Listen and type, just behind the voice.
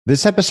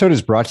This episode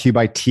is brought to you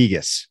by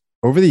Tegas.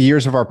 Over the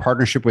years of our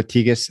partnership with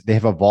Tegas, they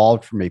have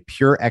evolved from a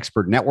pure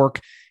expert network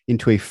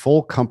into a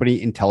full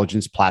company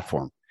intelligence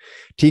platform.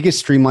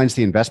 Tegas streamlines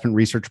the investment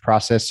research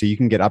process so you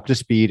can get up to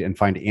speed and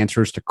find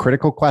answers to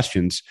critical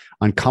questions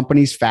on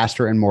companies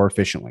faster and more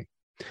efficiently.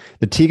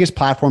 The Tegas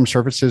platform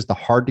surfaces the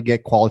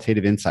hard-to-get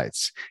qualitative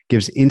insights,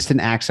 gives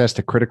instant access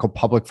to critical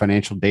public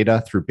financial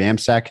data through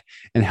BAMSEC,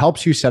 and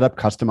helps you set up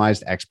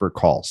customized expert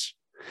calls.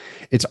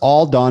 It's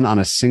all done on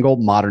a single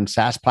modern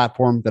SaaS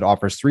platform that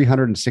offers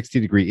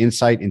 360-degree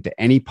insight into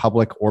any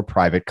public or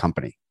private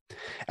company.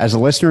 As a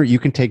listener, you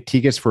can take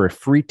Tegas for a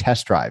free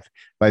test drive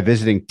by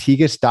visiting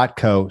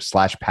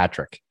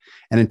tegas.co/Patrick.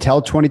 And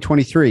until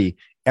 2023,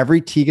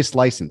 every Tegas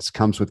license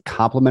comes with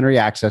complimentary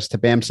access to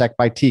BAMSEC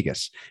by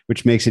Tegas,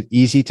 which makes it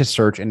easy to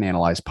search and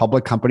analyze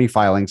public company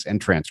filings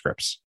and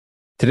transcripts.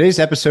 Today's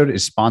episode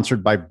is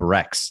sponsored by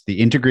Brex,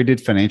 the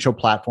integrated financial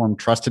platform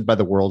trusted by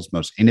the world's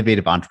most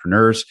innovative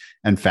entrepreneurs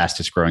and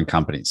fastest growing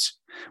companies.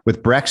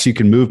 With Brex, you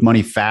can move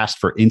money fast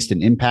for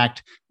instant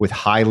impact with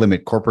high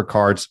limit corporate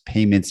cards,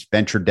 payments,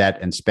 venture debt,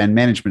 and spend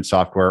management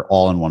software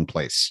all in one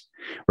place.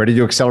 Ready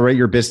to accelerate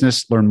your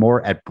business? Learn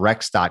more at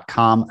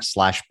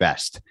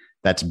brex.com/best.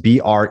 That's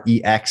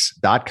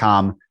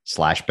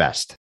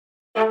brex.com/best.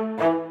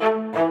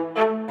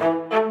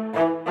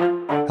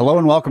 Hello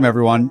and welcome,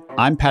 everyone.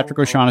 I'm Patrick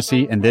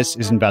O'Shaughnessy, and this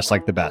is Invest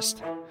Like the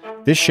Best.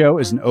 This show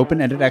is an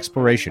open-ended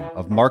exploration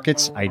of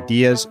markets,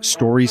 ideas,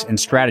 stories, and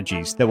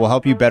strategies that will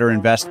help you better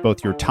invest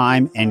both your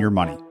time and your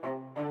money.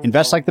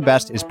 Invest Like the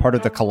Best is part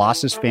of the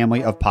Colossus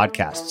family of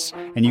podcasts,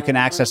 and you can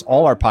access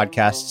all our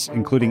podcasts,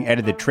 including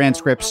edited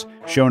transcripts,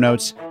 show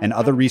notes, and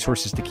other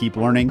resources to keep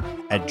learning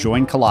at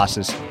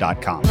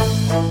joincolossus.com.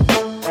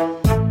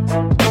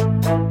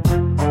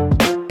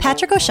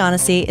 Patrick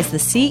O'Shaughnessy is the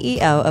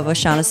CEO of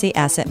O'Shaughnessy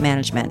Asset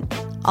Management.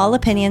 All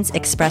opinions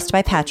expressed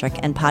by Patrick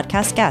and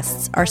podcast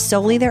guests are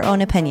solely their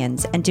own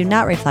opinions and do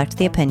not reflect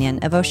the opinion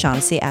of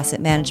O'Shaughnessy Asset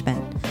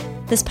Management.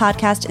 This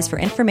podcast is for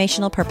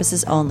informational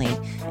purposes only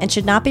and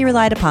should not be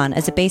relied upon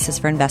as a basis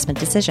for investment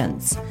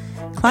decisions.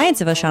 Clients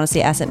of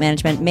O'Shaughnessy Asset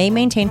Management may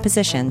maintain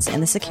positions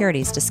in the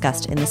securities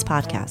discussed in this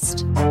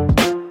podcast.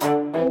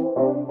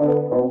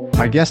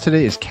 My guest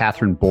today is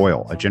Katherine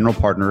Boyle, a general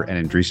partner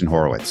at Andreessen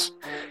Horowitz.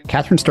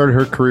 Katherine started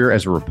her career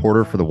as a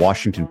reporter for the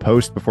Washington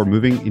Post before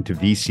moving into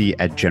VC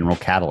at General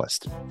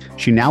Catalyst.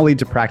 She now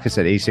leads a practice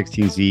at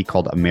A16Z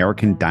called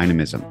American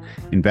Dynamism,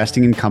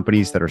 investing in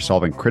companies that are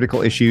solving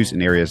critical issues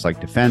in areas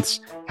like defense,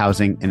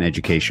 housing, and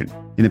education.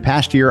 In the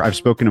past year, I've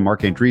spoken to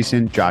Mark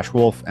Andreessen, Josh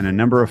Wolf, and a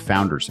number of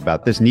founders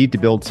about this need to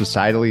build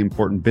societally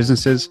important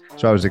businesses,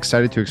 so I was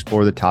excited to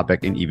explore the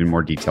topic in even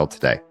more detail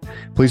today.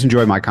 Please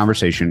enjoy my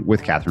conversation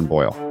with Katherine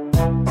Boyle.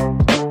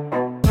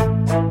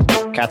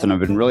 Katherine, I've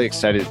been really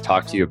excited to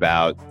talk to you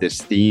about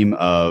this theme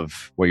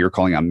of what you're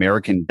calling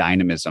American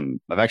dynamism.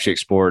 I've actually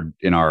explored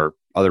in our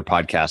other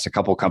podcasts a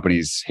couple of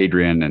companies,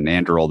 Hadrian and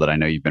Anduril, that I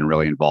know you've been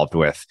really involved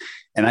with.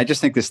 And I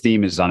just think this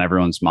theme is on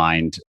everyone's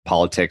mind.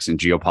 Politics and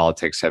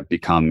geopolitics have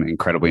become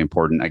incredibly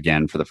important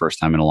again for the first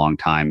time in a long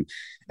time.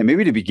 And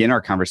maybe to begin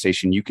our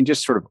conversation, you can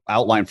just sort of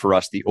outline for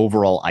us the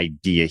overall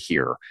idea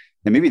here,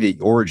 and maybe the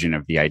origin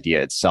of the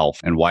idea itself,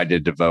 and why to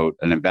devote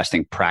an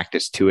investing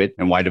practice to it,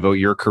 and why devote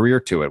your career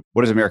to it.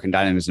 What does American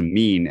dynamism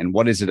mean, and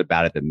what is it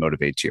about it that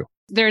motivates you?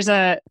 There's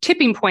a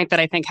tipping point that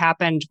I think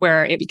happened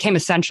where it became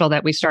essential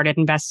that we started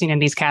investing in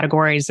these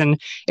categories. And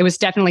it was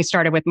definitely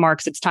started with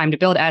Mark's "It's Time to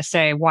Build"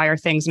 essay. Why are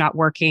things not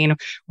working?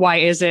 Why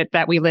is it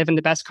that we live in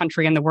the best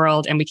country in the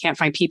world and we can't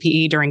find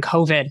PPE during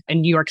COVID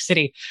in New York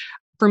City?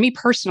 For me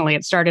personally,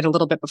 it started a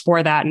little bit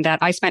before that, and that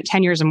I spent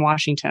 10 years in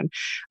Washington,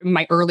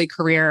 my early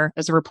career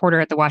as a reporter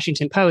at the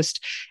Washington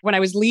Post. When I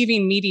was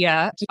leaving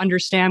media to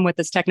understand what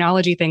this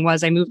technology thing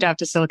was, I moved out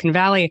to Silicon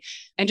Valley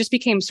and just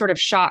became sort of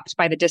shocked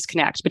by the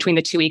disconnect between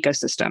the two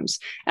ecosystems.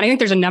 And I think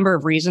there's a number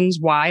of reasons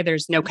why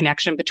there's no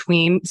connection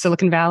between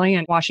Silicon Valley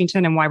and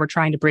Washington and why we're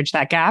trying to bridge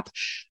that gap.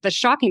 The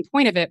shocking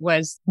point of it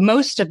was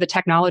most of the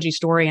technology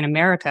story in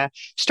America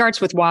starts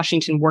with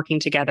Washington working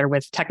together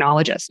with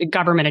technologists,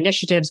 government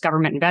initiatives,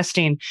 government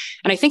investing.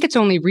 And I think it's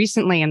only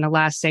recently in the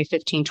last, say,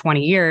 15, 20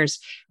 years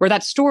where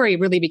that story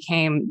really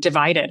became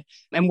divided,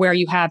 and where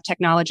you have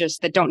technologists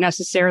that don't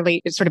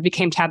necessarily, it sort of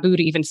became taboo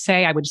to even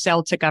say, I would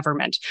sell to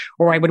government,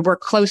 or I would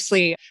work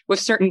closely with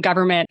certain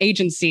government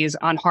agencies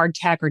on hard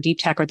tech or deep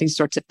tech or these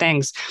sorts of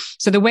things.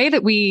 So the way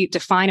that we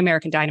define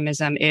American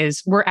dynamism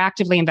is we're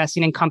actively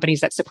investing in companies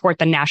that support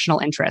the national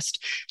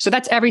interest. So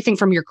that's everything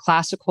from your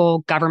classical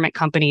government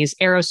companies,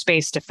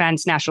 aerospace,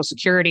 defense, national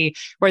security,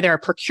 where there are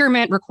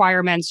procurement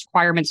requirements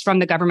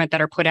from the government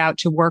that are put out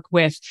to work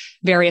with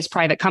various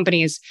private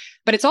companies,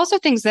 But it's also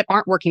things that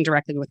aren't working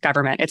directly with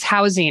government. It's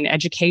housing,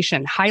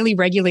 education, highly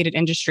regulated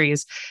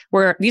industries,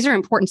 where these are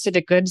important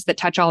civic goods that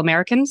touch all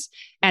Americans.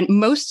 And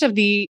most of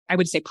the, I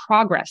would say,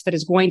 progress that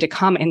is going to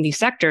come in these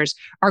sectors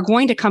are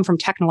going to come from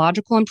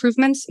technological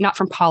improvements, not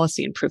from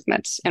policy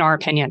improvements, in our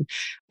opinion.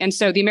 And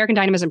so the American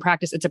Dynamism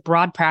practice, it's a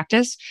broad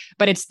practice,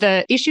 but it's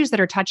the issues that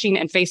are touching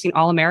and facing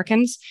all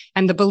Americans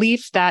and the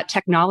belief that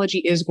technology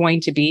is going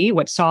to be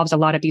what solves a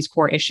lot of these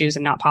core issues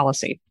and not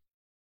policy.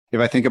 If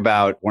I think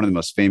about one of the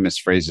most famous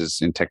phrases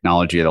in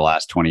technology of the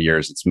last 20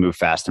 years, it's move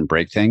fast and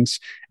break things.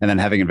 And then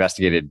having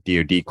investigated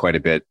DoD quite a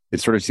bit,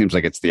 it sort of seems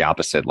like it's the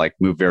opposite, like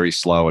move very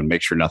slow and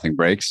make sure nothing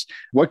breaks.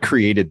 What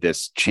created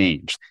this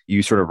change?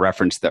 You sort of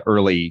referenced the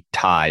early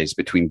ties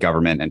between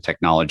government and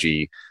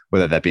technology,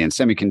 whether that be in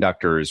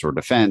semiconductors or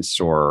defense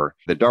or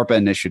the DARPA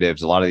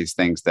initiatives, a lot of these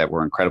things that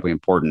were incredibly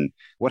important.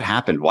 What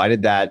happened? Why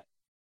did that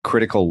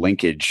critical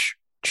linkage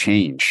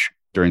change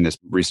during this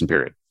recent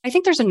period? I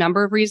think there's a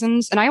number of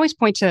reasons. And I always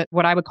point to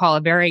what I would call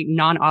a very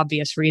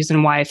non-obvious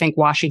reason why I think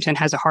Washington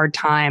has a hard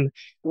time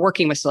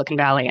working with Silicon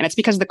Valley. And it's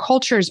because the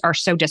cultures are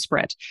so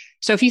disparate.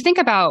 So if you think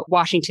about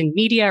Washington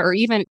media or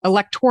even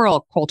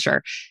electoral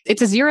culture,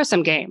 it's a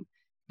zero-sum game.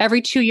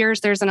 Every 2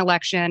 years, there's an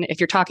election. If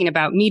you're talking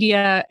about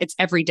media, it's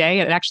every day.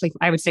 It actually,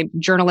 I would say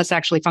journalists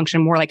actually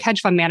function more like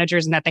hedge fund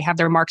managers in that they have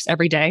their marks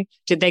every day.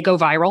 Did they go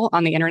viral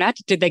on the internet?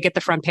 Did they get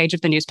the front page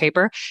of the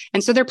newspaper?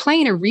 And so they're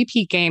playing a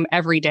repeat game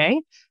every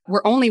day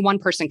where only one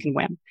person can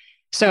win.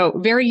 So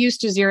very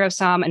used to zero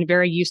sum and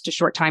very used to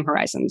short time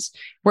horizons,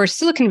 where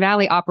Silicon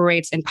Valley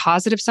operates in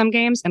positive sum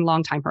games and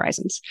long time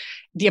horizons.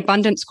 The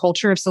abundance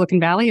culture of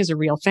Silicon Valley is a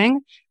real thing.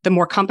 The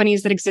more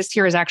companies that exist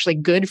here is actually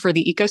good for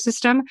the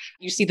ecosystem.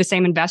 You see the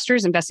same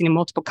investors investing in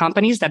multiple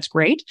companies. That's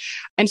great.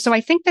 And so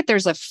I think that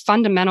there's a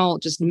fundamental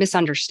just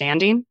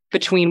misunderstanding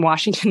between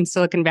Washington and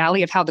Silicon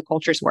Valley of how the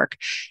cultures work.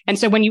 And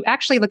so when you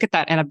actually look at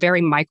that at a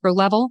very micro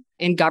level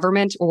in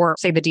government or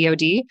say the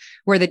DoD,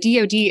 where the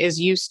DoD is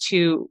used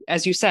to,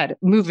 as you said,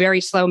 move very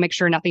slow, make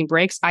sure nothing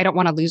breaks. I don't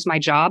want to lose my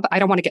job. I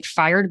don't want to get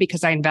fired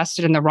because I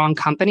invested in the wrong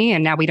company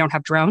and now we don't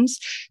have drones.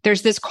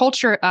 There's this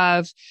culture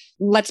of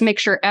let's make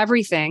sure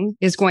everything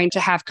is going to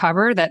have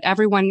cover, that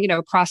everyone,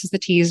 crosses the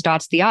T's,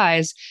 dots the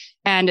I's.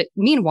 And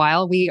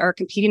meanwhile, we are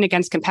competing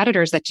against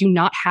competitors that do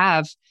not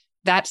have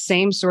that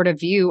same sort of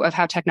view of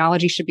how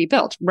technology should be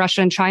built.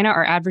 Russia and China,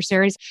 our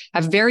adversaries,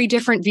 have very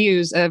different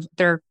views of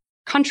their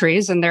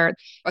countries and their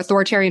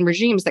authoritarian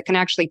regimes that can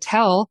actually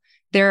tell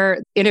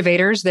their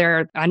innovators,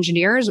 their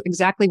engineers,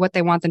 exactly what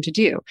they want them to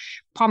do.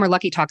 Palmer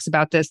Luckey talks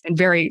about this in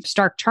very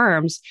stark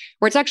terms,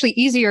 where it's actually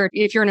easier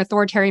if you're an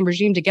authoritarian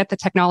regime to get the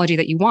technology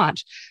that you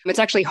want. It's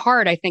actually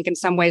hard, I think, in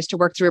some ways to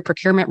work through a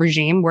procurement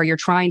regime where you're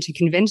trying to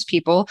convince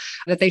people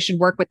that they should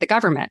work with the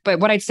government. But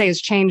what I'd say has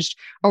changed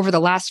over the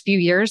last few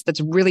years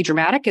that's really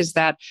dramatic is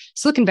that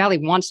Silicon Valley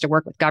wants to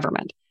work with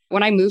government.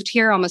 When I moved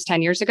here almost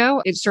 10 years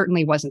ago, it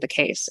certainly wasn't the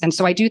case. And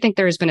so I do think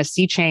there has been a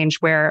sea change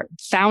where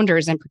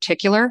founders in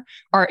particular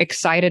are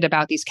excited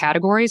about these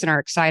categories and are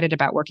excited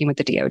about working with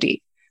the DoD.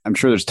 I'm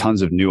sure there's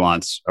tons of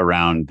nuance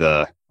around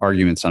the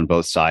arguments on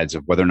both sides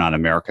of whether or not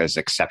America is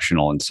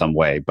exceptional in some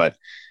way. But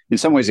in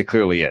some ways, it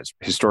clearly is.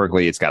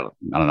 Historically, it's got,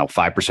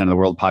 5% of the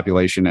world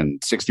population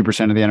and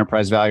 60% of the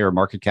enterprise value or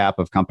market cap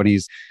of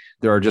companies.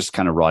 There are just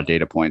kind of raw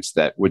data points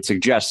that would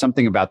suggest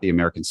something about the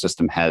American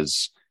system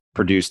has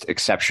produced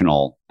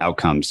exceptional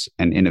outcomes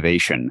and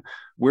innovation.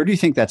 Where do you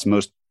think that's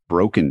most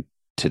broken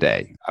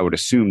today? I would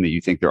assume that you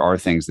think there are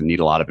things that need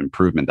a lot of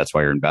improvement. That's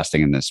why you're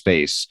investing in this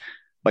space.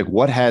 Like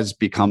what has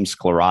become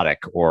sclerotic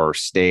or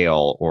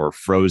stale or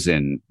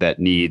frozen that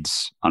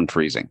needs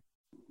unfreezing?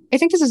 I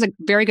think this is a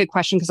very good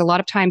question because a lot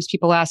of times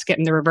people ask it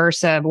in the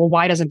reverse of, well,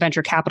 why doesn't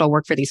venture capital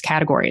work for these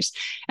categories?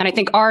 And I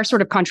think our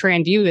sort of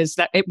contrarian view is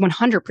that it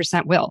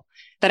 100% will.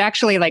 That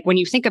actually, like when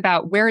you think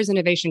about where is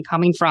innovation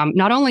coming from,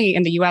 not only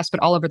in the US, but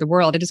all over the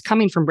world, it is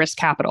coming from risk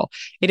capital.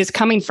 It is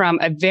coming from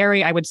a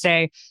very, I would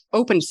say,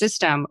 open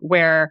system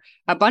where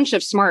a bunch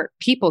of smart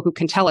people who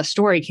can tell a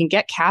story can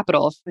get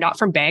capital, not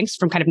from banks,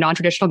 from kind of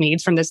non-traditional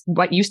means, from this,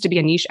 what used to be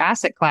a niche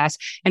asset class,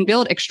 and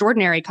build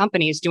extraordinary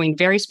companies doing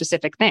very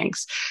specific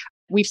things.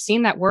 We've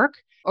seen that work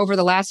over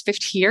the last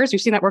 50 years.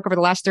 We've seen that work over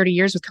the last 30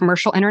 years with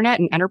commercial internet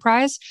and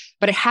enterprise,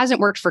 but it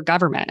hasn't worked for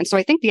government. And so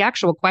I think the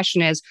actual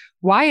question is,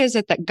 why is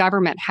it that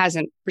government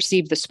hasn't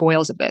received the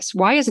spoils of this?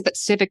 Why is it that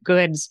civic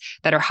goods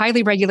that are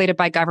highly regulated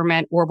by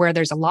government or where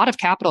there's a lot of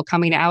capital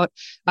coming out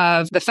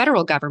of the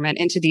federal government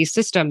into these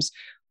systems,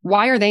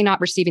 why are they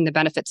not receiving the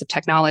benefits of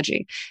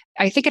technology?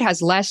 I think it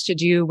has less to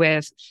do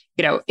with,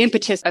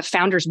 impetus of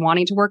founders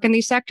wanting to work in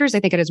these sectors. I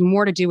think it has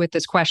more to do with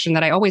this question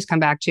that I always come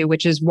back to,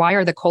 which is why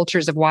are the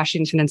cultures of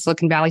Washington and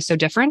Silicon Valley so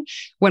different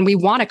when we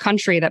want a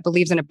country that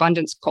believes in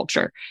abundance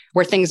culture,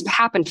 where things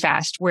happen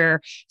fast, where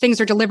things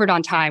are delivered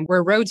on time,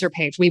 where roads are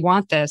paved. We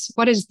want this.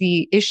 What is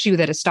the issue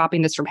that is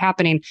stopping this from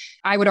happening?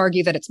 I would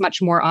argue that it's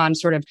much more on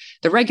sort of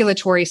the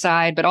regulatory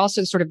side, but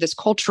also sort of this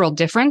cultural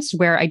difference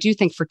where I do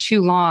think for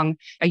too long,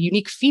 a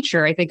unique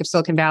feature, I think, of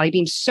Silicon Valley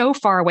being so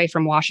far away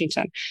from Washington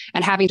Washington.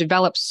 And having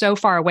developed so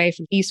far away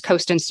from East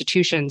Coast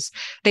institutions,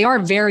 they are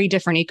very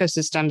different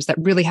ecosystems that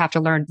really have to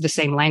learn the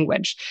same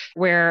language.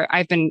 Where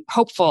I've been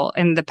hopeful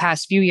in the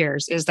past few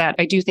years is that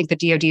I do think the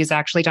DoD has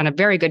actually done a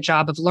very good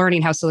job of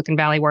learning how Silicon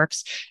Valley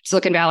works.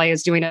 Silicon Valley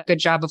is doing a good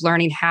job of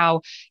learning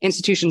how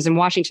institutions in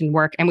Washington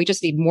work. And we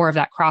just need more of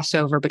that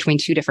crossover between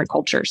two different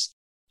cultures.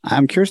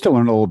 I'm curious to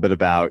learn a little bit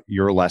about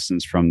your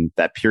lessons from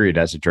that period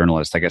as a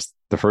journalist. I guess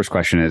the first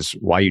question is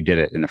why you did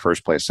it in the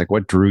first place. Like,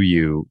 what drew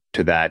you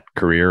to that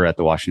career at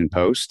the Washington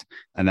Post?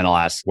 And then I'll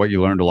ask what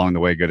you learned along the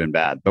way, good and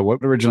bad. But what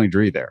originally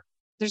drew you there?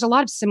 There's a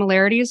lot of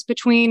similarities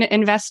between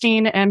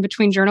investing and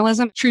between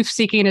journalism. Truth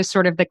seeking is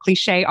sort of the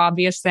cliche,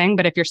 obvious thing.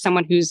 But if you're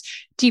someone who's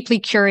deeply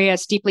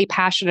curious, deeply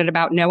passionate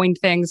about knowing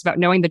things, about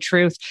knowing the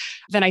truth,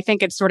 then I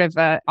think it's sort of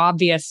an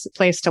obvious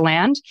place to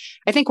land.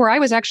 I think where I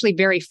was actually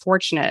very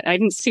fortunate, I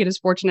didn't see it as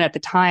fortunate at the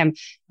time,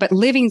 but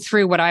living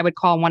through what I would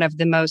call one of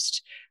the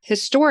most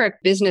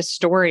historic business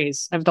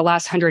stories of the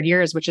last 100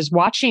 years, which is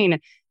watching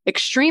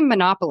extreme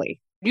monopoly.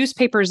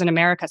 Newspapers in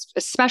America,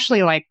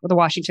 especially like the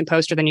Washington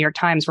Post or the New York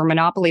Times, were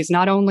monopolies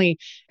not only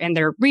in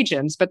their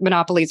regions, but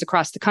monopolies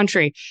across the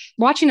country.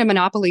 Watching a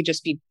monopoly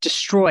just be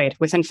destroyed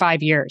within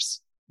 5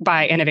 years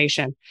by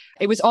innovation.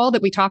 It was all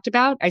that we talked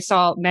about. I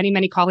saw many,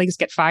 many colleagues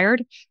get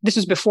fired. This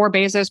was before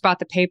Bezos bought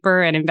the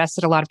paper and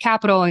invested a lot of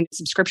capital and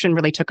subscription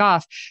really took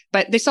off.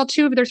 But they saw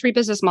 2 of their 3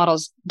 business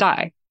models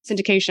die.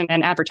 Syndication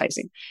and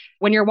advertising.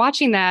 When you're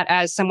watching that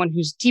as someone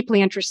who's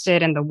deeply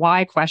interested in the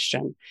why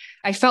question,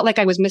 I felt like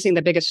I was missing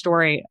the biggest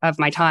story of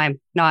my time,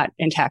 not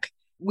in tech.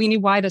 We knew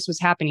why this was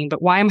happening,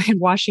 but why am I in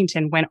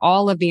Washington when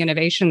all of the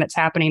innovation that's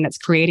happening, that's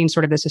creating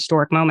sort of this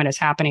historic moment is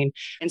happening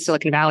in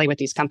Silicon Valley with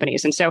these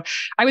companies? And so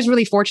I was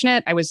really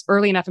fortunate. I was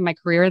early enough in my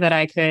career that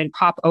I could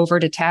hop over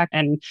to tech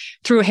and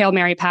through a Hail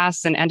Mary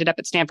pass and ended up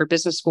at Stanford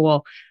Business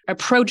School,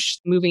 approached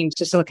moving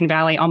to Silicon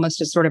Valley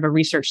almost as sort of a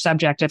research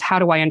subject of how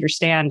do I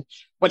understand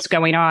what's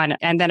going on?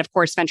 And then, of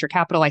course, venture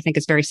capital, I think,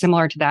 is very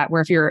similar to that,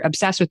 where if you're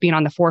obsessed with being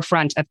on the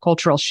forefront of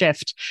cultural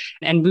shift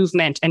and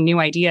movement and new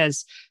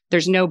ideas,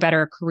 there's no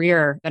better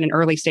career than an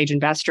early stage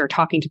investor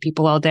talking to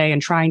people all day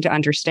and trying to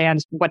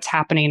understand what's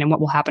happening and what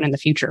will happen in the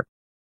future.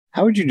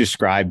 How would you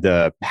describe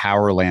the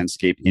power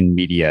landscape in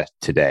media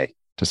today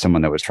to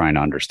someone that was trying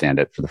to understand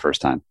it for the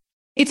first time?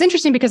 It's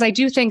interesting because I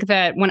do think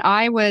that when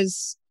I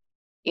was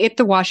at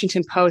the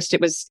Washington Post,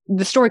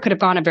 the story could have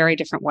gone a very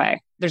different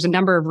way. There's a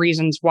number of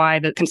reasons why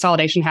the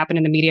consolidation happened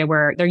in the media,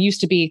 where there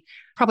used to be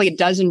probably a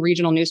dozen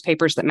regional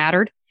newspapers that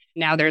mattered.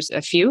 Now there's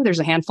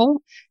a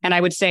handful. And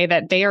I would say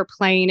that they are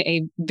playing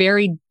a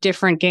very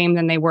different game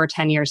than they were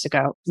 10 years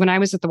ago. When I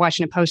was at the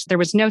Washington Post, there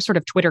was no sort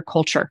of Twitter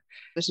culture.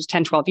 This was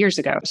 10, 12 years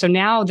ago. So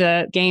now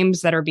the games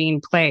that are being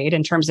played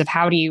in terms of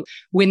how do you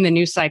win the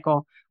news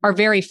cycle are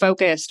very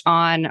focused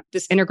on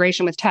this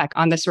integration with tech,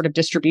 on this sort of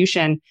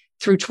distribution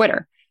through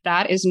Twitter.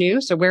 That is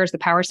new. So where's the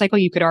power cycle?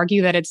 You could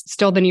argue that it's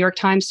still the New York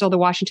Times, still the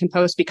Washington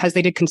Post, because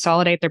they did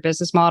consolidate their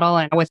business model.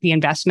 And with the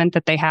investment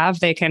that they have,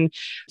 they can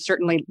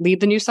certainly lead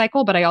the news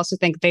cycle. But I also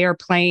think they are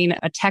playing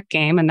a tech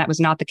game. And that was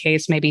not the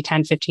case maybe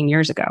 10, 15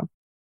 years ago.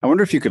 I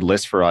wonder if you could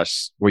list for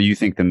us what you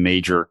think the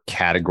major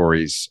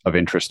categories of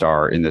interest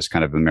are in this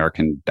kind of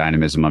American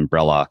dynamism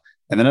umbrella.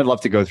 And then I'd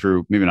love to go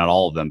through, maybe not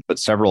all of them, but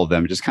several of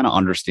them, just kind of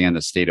understand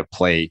the state of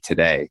play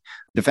today.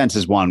 Defense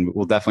is one.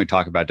 We'll definitely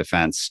talk about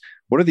defense.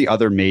 What are the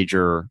other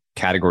major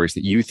categories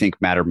that you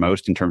think matter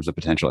most in terms of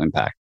potential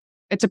impact?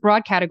 It's a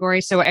broad category.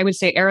 So I would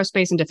say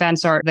aerospace and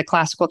defense are the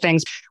classical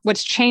things.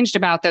 What's changed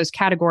about those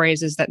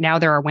categories is that now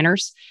there are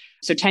winners.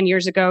 So 10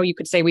 years ago, you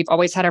could say we've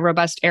always had a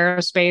robust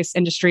aerospace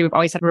industry. We've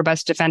always had a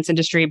robust defense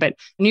industry, but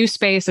new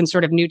space and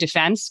sort of new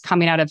defense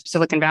coming out of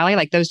Silicon Valley,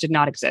 like those did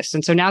not exist.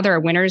 And so now there are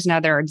winners. Now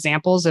there are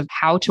examples of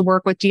how to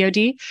work with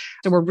DoD.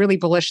 So we're really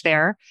bullish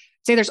there.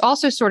 Say there's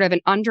also sort of an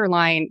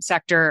underlying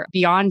sector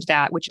beyond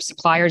that, which is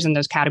suppliers in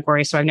those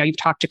categories. So I know you've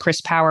talked to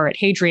Chris Power at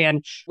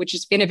Hadrian, which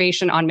is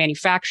innovation on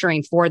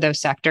manufacturing for those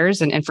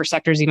sectors and for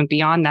sectors even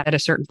beyond that at a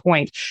certain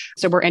point.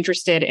 So we're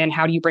interested in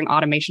how do you bring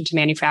automation to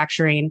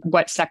manufacturing?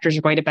 What sectors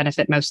are going to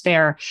benefit most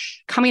there?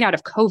 Coming out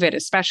of COVID,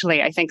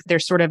 especially, I think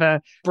there's sort of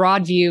a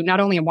broad view, not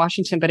only in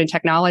Washington, but in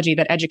technology,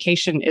 that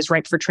education is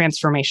ripe for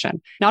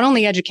transformation. Not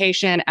only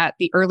education at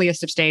the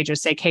earliest of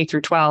stages, say K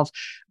through 12,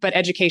 but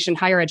education,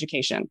 higher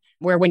education,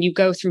 where when you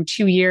go through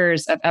 2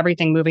 years of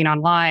everything moving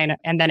online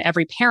and then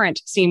every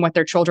parent seeing what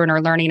their children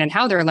are learning and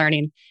how they're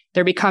learning,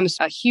 there becomes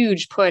a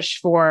huge push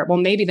for, well,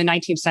 maybe the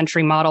 19th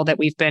century model that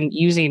we've been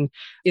using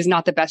is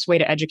not the best way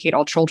to educate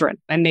all children.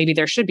 And maybe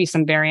there should be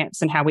some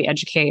variance in how we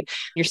educate.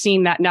 You're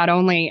seeing that not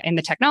only in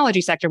the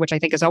technology sector, which I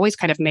think has always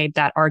kind of made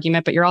that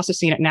argument, but you're also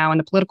seeing it now in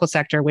the political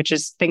sector, which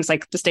is things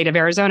like the state of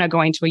Arizona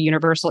going to a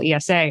universal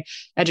ESA,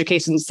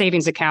 education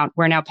savings account,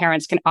 where now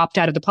parents can opt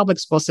out of the public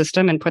school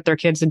system and put their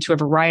kids into a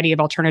variety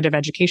of alternative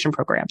education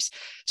programs.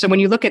 So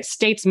when you look at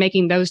states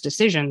making those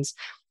decisions,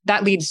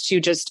 that leads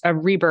to just a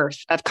rebirth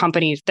of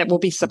companies that will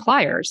be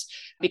suppliers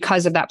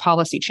because of that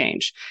policy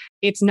change.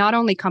 It's not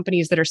only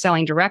companies that are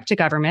selling direct to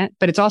government,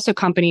 but it's also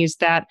companies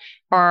that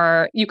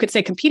are, you could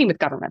say, competing with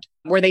government,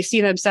 where they see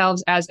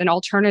themselves as an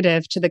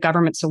alternative to the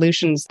government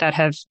solutions that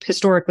have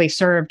historically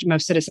served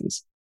most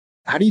citizens.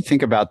 How do you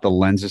think about the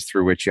lenses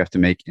through which you have to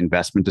make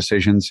investment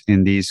decisions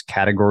in these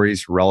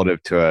categories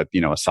relative to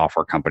a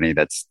software company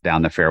that's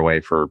down the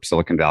fairway for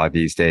Silicon Valley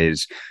these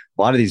days?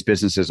 A lot of these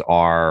businesses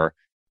are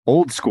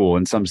old school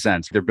in some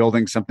sense. They're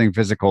building something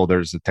physical.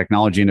 There's a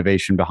technology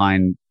innovation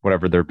behind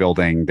whatever they're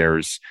building.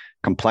 There's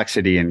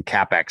complexity and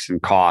CapEx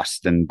and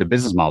cost, and the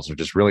business models are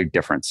just really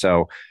different.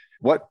 So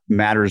what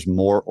matters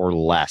more or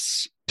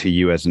less to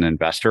you as an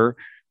investor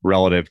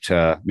relative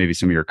to maybe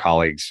some of your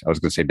colleagues? I was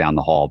going to say down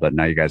the hall, but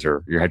now you guys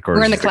are, your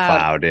headquarters We're in is the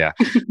cloud. Yeah.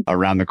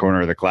 Around the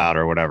corner of the cloud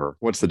or whatever.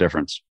 What's the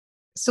difference?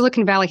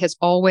 Silicon Valley has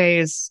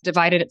always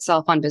divided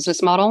itself on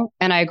business model.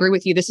 And I agree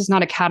with you. This is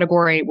not a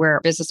category where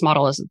business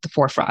model is at the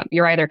forefront.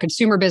 You're either a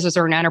consumer business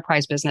or an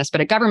enterprise business, but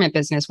a government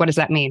business, what does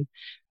that mean?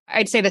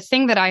 I'd say the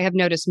thing that I have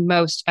noticed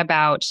most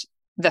about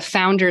the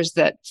founders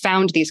that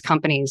found these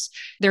companies,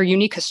 they're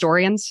unique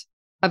historians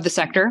of the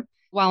sector.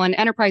 While in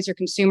enterprise or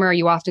consumer,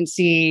 you often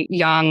see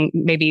young,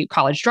 maybe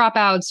college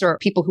dropouts or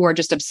people who are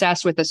just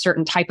obsessed with a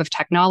certain type of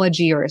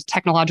technology or a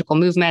technological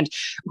movement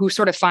who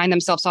sort of find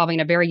themselves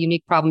solving a very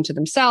unique problem to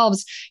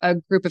themselves. A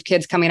group of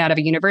kids coming out of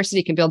a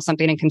university can build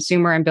something in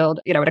consumer and build,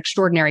 an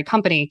extraordinary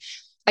company.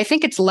 I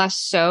think it's less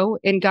so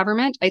in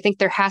government. I think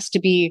there has to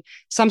be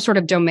some sort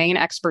of domain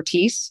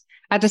expertise.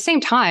 At the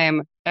same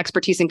time,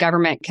 expertise in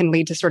government can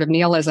lead to sort of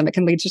nihilism. It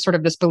can lead to sort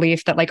of this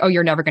belief that oh,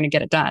 you're never going to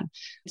get it done.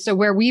 So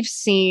where we've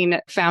seen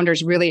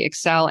founders really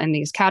excel in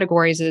these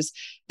categories is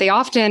they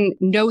often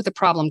know the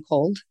problem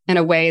cold in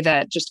a way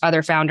that just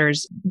other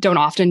founders don't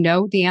often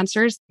know the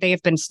answers. They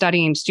have been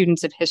studying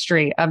students of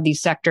history of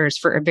these sectors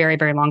for a very,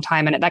 very long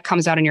time. And that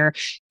comes out in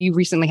you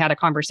recently had a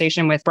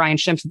conversation with Brian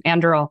Schimpf of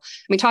Anduril.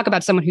 I mean, talk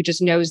about someone who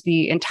just knows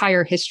the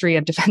entire history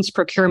of defense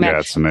procurement. Yeah,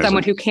 it's amazing.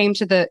 Someone who came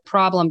to the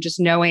problem just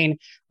knowing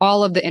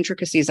all of the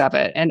intricacies of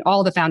it. And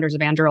all the founders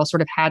of Anduril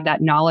sort of had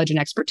that knowledge and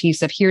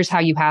expertise of here's how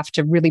you have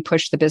to really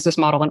push the business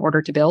model in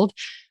order to build.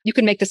 You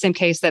can make the same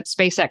case that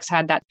SpaceX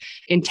had that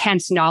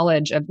intense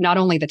knowledge of not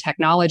only the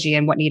technology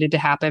and what needed to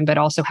happen, but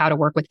also how to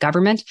work with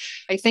government.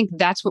 I think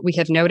that's what we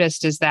have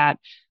noticed is that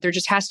there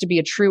just has to be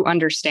a true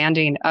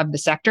understanding of the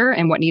sector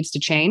and what needs to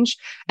change.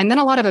 And then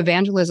a lot of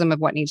evangelism of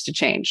what needs to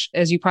change.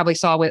 As you probably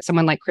saw with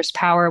someone like Chris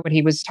Power, when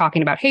he was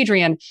talking about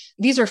Hadrian,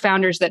 these are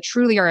founders that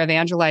truly are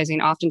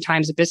evangelizing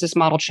oftentimes a business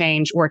model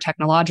change or a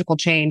technological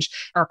change,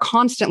 are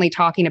constantly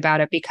talking about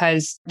it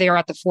because they are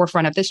at the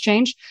forefront of this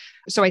change.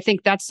 So I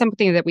think that's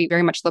something that we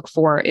very much look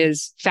for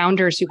is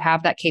founders who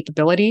have that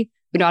capability,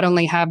 who not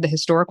only have the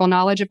historical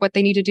knowledge of what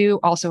they need to do,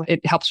 also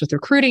it helps with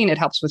recruiting, it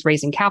helps with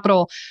raising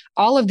capital.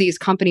 All of these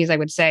companies, I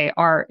would say,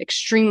 are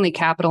extremely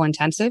capital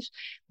intensive.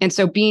 And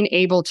so being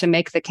able to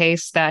make the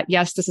case that,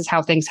 yes, this is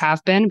how things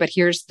have been, but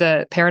here's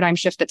the paradigm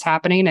shift that's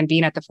happening and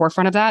being at the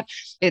forefront of that,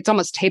 it's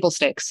almost table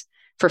stakes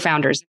for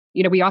founders.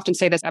 We often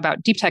say this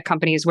about deep tech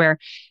companies where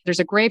there's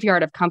a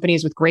graveyard of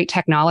companies with great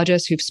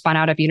technologists who've spun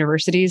out of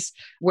universities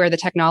where the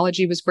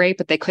technology was great,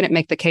 but they couldn't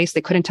make the case.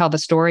 They couldn't tell the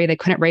story. They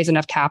couldn't raise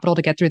enough capital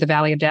to get through the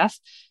valley of death.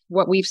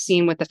 What we've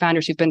seen with the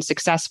founders who've been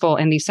successful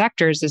in these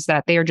sectors is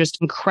that they are just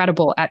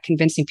incredible at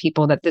convincing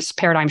people that this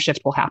paradigm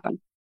shift will happen.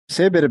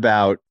 Say a bit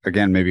about,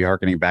 again, maybe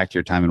harkening back to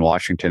your time in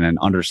Washington and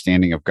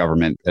understanding of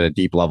government at a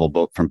deep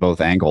level, from both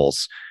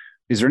angles.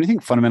 Is there anything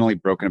fundamentally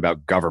broken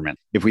about government?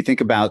 If we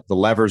think about the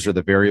levers or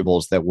the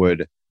variables that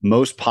would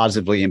most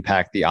positively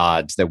impact the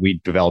odds that we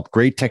develop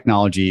great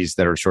technologies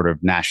that are sort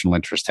of national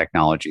interest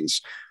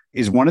technologies,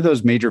 is one of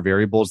those major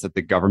variables that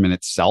the government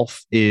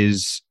itself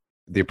is,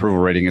 the approval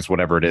rating is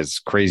whatever it is,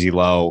 crazy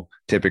low,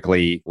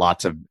 typically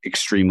lots of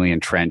extremely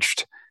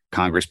entrenched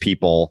Congress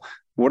people.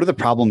 What are the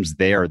problems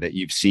there that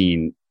you've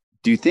seen?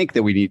 Do you think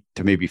that we need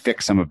to maybe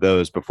fix some of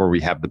those before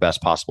we have the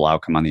best possible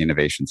outcome on the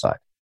innovation side?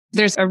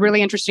 There's a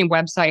really interesting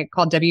website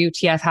called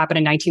WTF Happened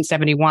in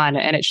 1971,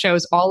 and it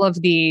shows all of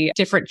the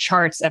different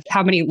charts of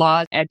how many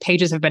laws and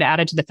pages have been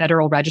added to the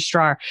Federal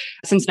Registrar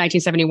since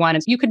 1971.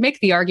 And you could make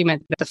the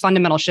argument that the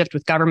fundamental shift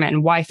with government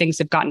and why things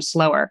have gotten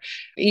slower,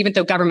 even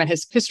though government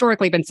has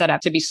historically been set up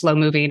to be slow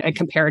moving and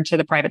compared to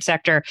the private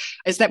sector,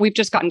 is that we've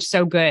just gotten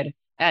so good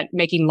at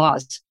making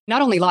laws.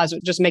 Not only laws,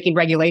 but just making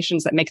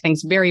regulations that make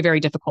things very, very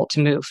difficult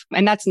to move.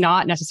 And that's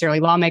not necessarily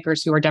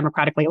lawmakers who are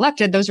democratically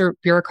elected. Those are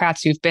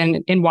bureaucrats who've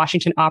been in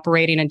Washington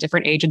operating in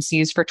different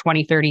agencies for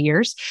 20, 30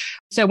 years.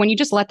 So when you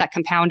just let that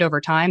compound over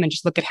time and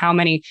just look at how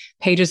many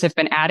pages have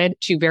been added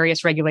to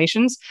various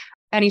regulations,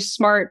 any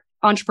smart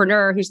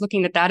entrepreneur who's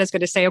looking at that is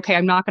going to say, okay,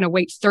 I'm not going to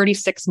wait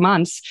 36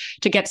 months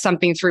to get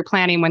something through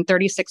planning when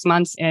 36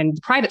 months in the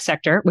private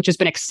sector, which has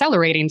been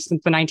accelerating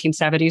since the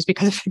 1970s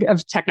because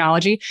of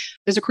technology,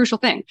 is a crucial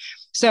thing.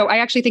 So I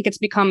actually think it's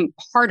become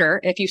harder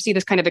if you see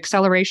this kind of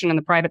acceleration in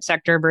the private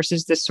sector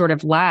versus this sort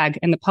of lag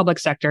in the public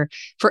sector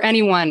for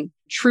anyone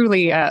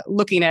truly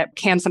looking at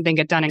can something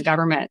get done in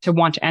government to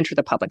want to enter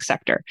the public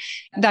sector.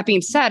 That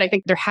being said, I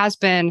think there has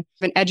been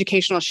an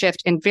educational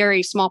shift in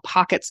very small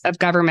pockets of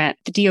government,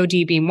 the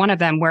DoD being one of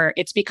them, where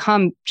it's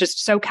become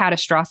just so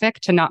catastrophic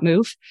to not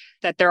move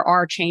that there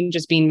are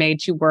changes being made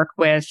to work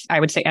with, I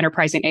would say,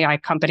 enterprising AI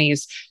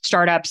companies,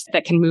 startups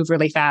that can move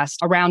really fast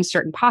around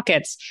certain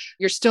pockets.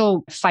 You're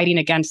still fighting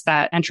against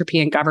that entropy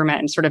in government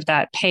and sort of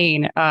that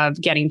pain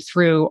of getting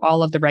through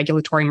all of the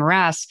regulatory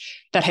morass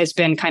that has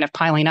been kind of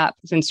piling up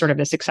since sort of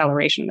this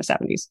acceleration in the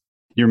 70s.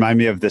 You remind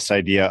me of this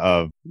idea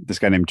of this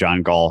guy named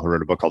John Gall, who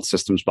wrote a book called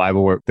Systems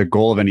Bible, where the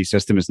goal of any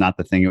system is not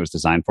the thing it was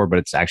designed for, but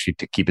it's actually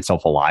to keep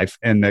itself alive.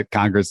 And that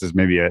Congress is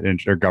maybe,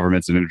 or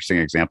government's an interesting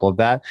example of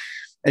that.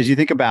 As you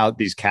think about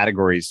these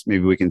categories,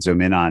 maybe we can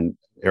zoom in on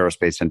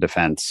aerospace and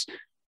defense.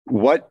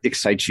 What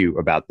excites you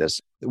about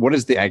this? What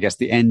is the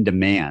end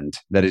demand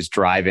that is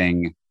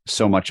driving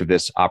so much of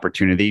this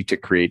opportunity to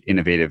create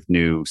innovative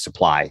new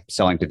supply,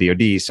 selling to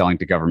DoD, selling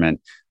to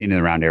government in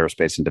and around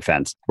aerospace and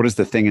defense? What is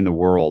the thing in the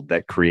world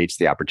that creates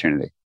the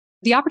opportunity?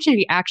 The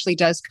opportunity actually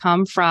does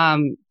come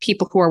from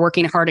people who are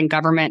working hard in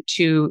government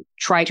to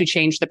try to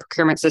change the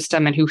procurement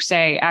system and who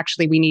say,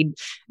 actually, we need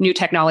new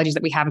technologies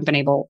that we haven't been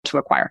able to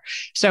acquire.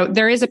 So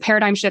there is a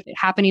paradigm shift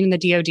happening in the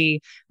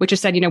DoD, which has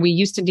said, we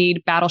used to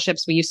need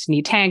battleships, we used to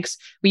need tanks,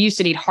 we used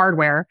to need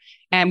hardware.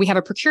 And we have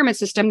a procurement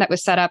system that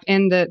was set up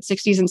in the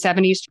 60s and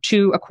 70s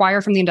to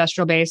acquire from the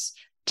industrial base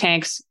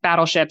tanks,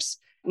 battleships.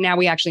 Now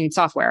we actually need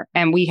software.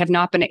 And we have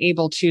not been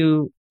able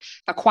to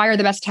acquire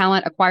the best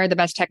talent, acquire the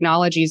best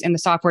technologies in the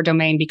software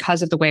domain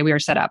because of the way we are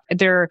set up.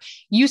 There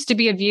used to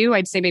be a view,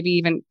 I'd say maybe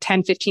even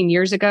 10, 15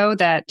 years ago,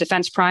 that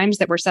defense primes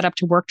that were set up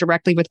to work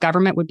directly with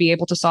government would be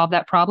able to solve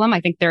that problem. I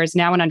think there is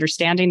now an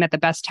understanding that the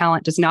best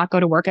talent does not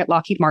go to work at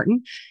Lockheed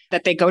Martin,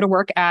 that they go to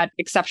work at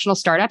exceptional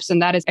startups.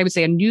 And that is, I would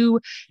say, a new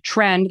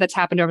trend that's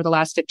happened over the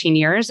last 15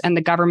 years. And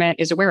the government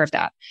is aware of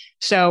that.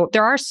 So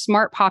there are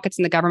smart pockets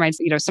in the government.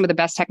 Some of the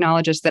best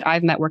technologists that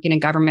I've met working in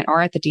government are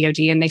at the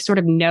DoD, and they sort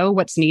of know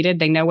what's needed.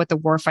 They know what the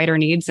warfighter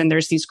needs. And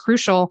there's these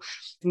crucial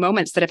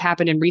moments that have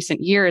happened in recent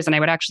years. And I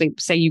would actually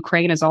say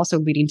Ukraine is also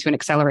leading to an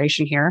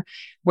acceleration here,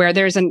 where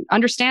there's an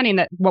understanding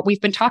that what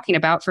we've been talking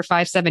about for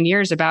 5-7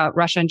 years about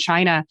Russia and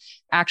China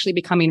actually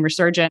becoming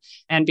resurgent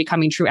and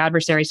becoming true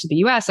adversaries to the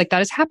US, like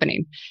that is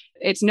happening.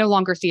 It's no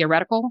longer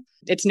theoretical.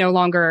 It's no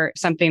longer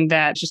something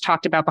that's just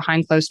talked about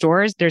behind closed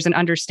doors. There's an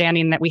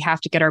understanding that we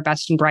have to get our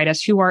best and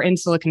brightest who are in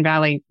Silicon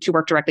Valley to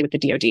work directly with the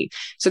DoD.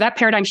 So that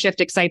paradigm shift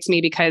excites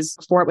me because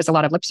before it was a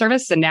lot of lip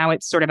service, and now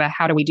it's sort of a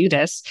how do we do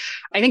this?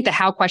 I think the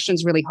how question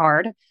is really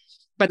hard.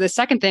 But the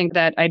second thing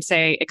that I'd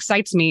say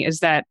excites me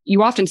is that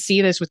you often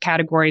see this with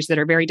categories that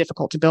are very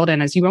difficult to build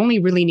in, is you only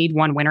really need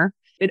one winner.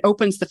 It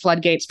opens the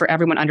floodgates for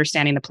everyone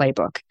understanding the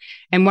playbook.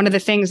 And one of the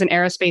things in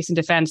aerospace and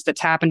defense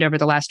that's happened over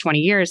the last 20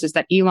 years is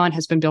that Elon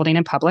has been building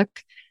in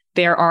public.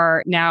 There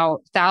are now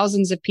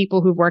thousands of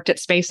people who've worked at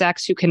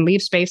SpaceX who can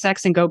leave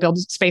SpaceX and go build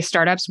space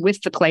startups with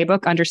the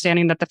playbook,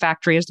 understanding that the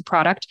factory is the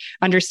product,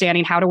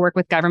 understanding how to work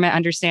with government,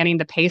 understanding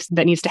the pace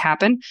that needs to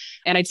happen.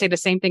 And I'd say the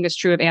same thing is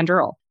true of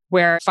Anduril,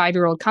 where a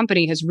 5-year-old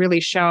company has really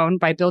shown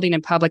by building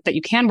in public that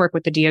you can work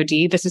with the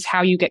DoD. This is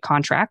how you get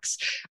contracts.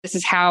 This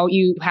is how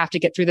you have to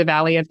get through the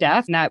valley of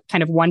death, and that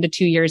kind of 1 to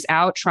 2 years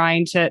out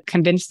trying to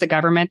convince the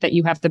government that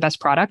you have the best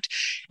product.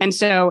 And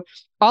so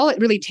all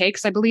it really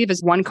takes, I believe,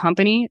 is one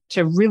company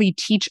to really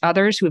teach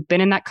others who have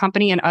been in that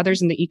company and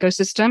others in the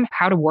ecosystem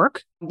how to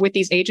work with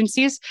these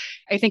agencies.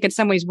 I think in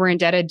some ways we're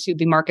indebted to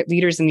the market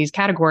leaders in these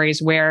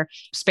categories where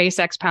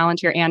SpaceX,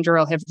 Palantir,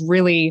 Anduril have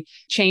really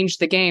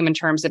changed the game in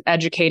terms of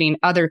educating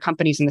other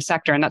companies in the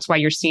sector. And that's why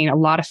you're seeing a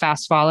lot of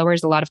fast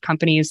followers, a lot of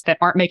companies that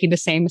aren't making the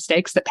same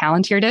mistakes that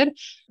Palantir did,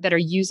 that are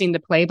using the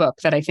playbook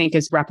that I think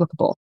is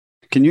replicable.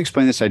 Can you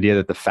explain this idea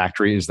that the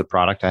factory is the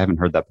product? I haven't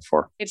heard that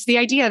before. It's the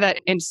idea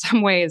that in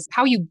some ways,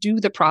 how you do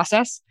the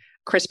process,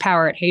 Chris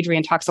Power at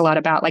Hadrian talks a lot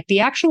about, like the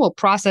actual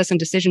process and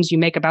decisions you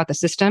make about the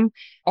system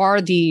are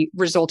the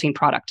resulting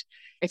product.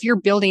 If you're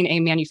building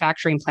a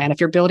manufacturing plant, if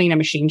you're building a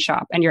machine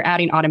shop and you're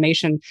adding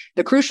automation,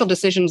 the crucial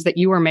decisions that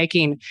you are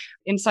making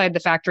inside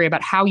the factory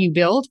about how you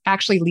build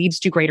actually leads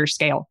to greater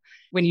scale.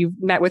 When you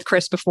met with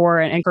Chris before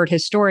and heard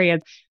his story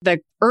of the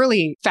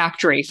early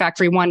factory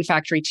 1,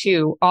 factory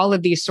 2, all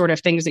of these sort of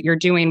things that you're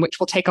doing, which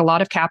will take a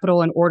lot of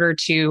capital in order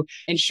to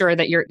ensure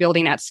that you're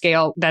building at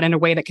scale, that in a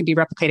way that can be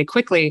replicated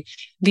quickly.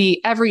 The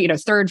every,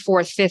 3rd,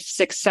 4th, 5th,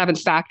 6th,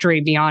 7th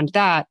factory beyond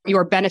that,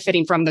 you're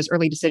benefiting from those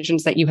early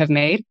decisions that you have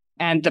made.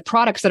 And the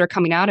products that are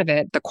coming out of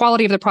it, the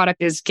quality of the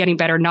product is getting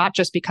better, not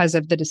just because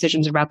of the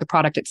decisions about the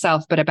product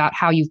itself, but about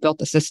how you've built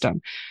the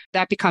system.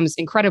 That becomes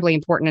incredibly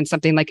important in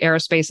something like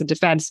aerospace and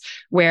defense,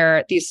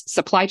 where these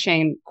supply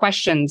chain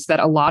questions that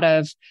a lot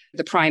of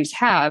the primes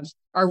have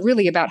are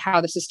really about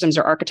how the systems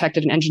are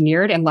architected and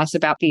engineered and less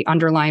about the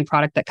underlying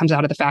product that comes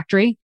out of the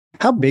factory.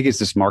 How big is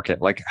this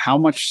market? Like how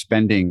much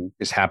spending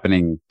is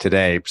happening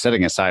today,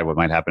 setting aside what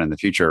might happen in the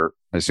future?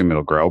 I assume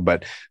it'll grow,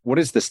 but what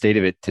is the state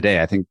of it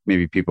today? I think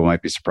maybe people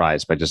might be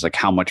surprised by just like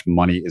how much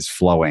money is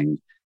flowing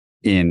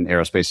in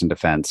aerospace and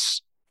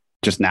defense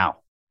just now.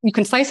 You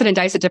can slice it and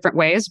dice it different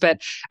ways,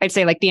 but I'd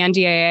say like the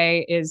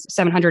NDAA is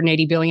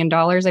 $780 billion,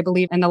 I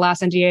believe, in the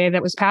last NDAA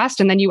that was passed.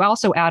 And then you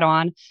also add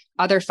on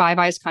other Five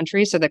Eyes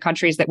countries, so the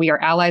countries that we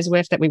are allies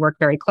with, that we work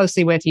very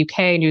closely with,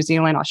 UK, New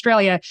Zealand,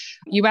 Australia.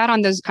 You add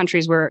on those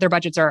countries where their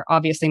budgets are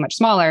obviously much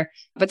smaller,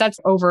 but that's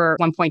over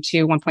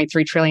 1.2,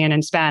 1.3 trillion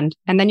in spend.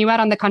 And then you add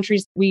on the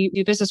countries we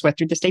do business with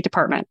through the State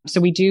Department. So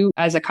we do,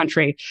 as a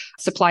country,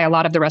 supply a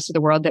lot of the rest of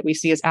the world that we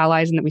see as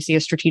allies and that we see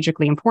as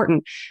strategically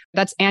important.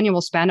 That's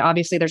annual spend.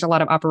 Obviously, there's a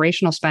lot of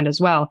operational spend as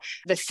well.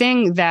 The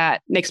thing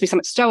that makes me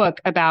somewhat stoic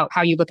about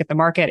how you look at the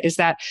market is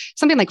that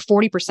something like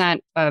 40%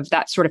 of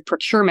that sort of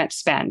procurement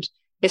spend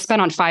is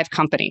spent on 5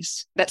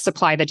 companies that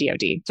supply the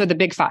DoD. So the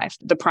big 5,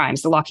 the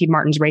primes, the Lockheed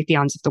Martins,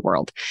 Raytheons of the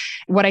world.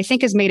 What I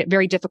think has made it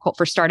very difficult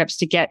for startups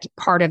to get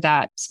part of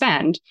that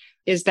spend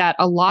is that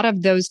a lot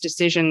of those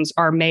decisions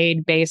are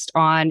made based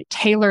on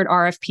tailored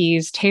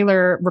RFPs,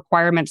 tailored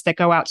requirements that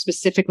go out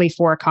specifically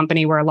for a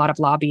company where a lot of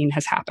lobbying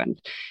has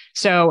happened.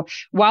 So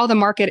while the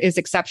market is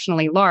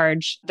exceptionally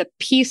large, the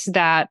piece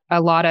that a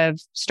lot of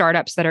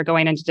startups that are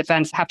going into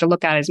defense have to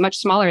look at is much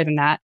smaller than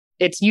that.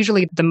 It's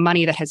usually the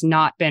money that has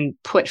not been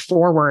put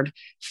forward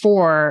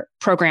for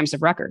programs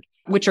of record,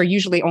 which are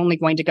usually only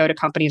going to go to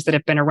companies that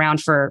have been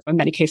around for, in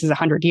many cases,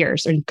 100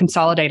 years or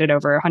consolidated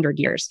over 100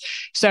 years.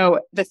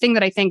 So the thing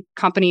that I think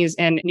companies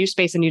in new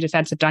space and new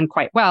defense have done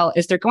quite well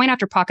is they're going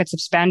after pockets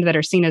of spend that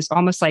are seen as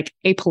almost like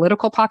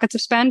apolitical pockets of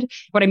spend.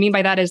 What I mean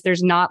by that is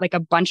there's not like a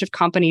bunch of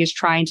companies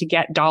trying to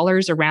get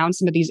dollars around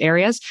some of these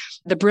areas.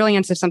 The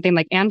brilliance of something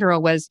like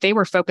Anduril was they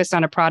were focused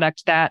on a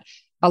product that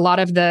a lot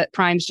of the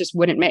primes just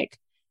wouldn't make.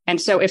 And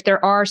so if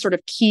there are sort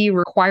of key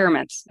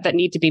requirements that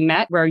need to be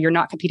met where you're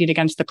not competing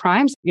against the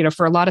primes,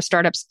 for a lot of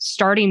startups,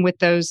 starting with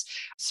those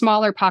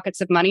smaller pockets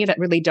of money that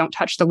really don't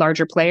touch the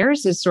larger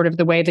players is sort of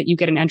the way that you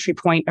get an entry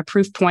point, a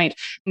proof point,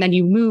 and then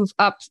you move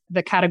up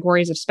the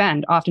categories of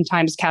spend,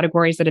 oftentimes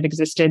categories that have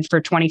existed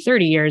for 20,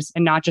 30 years,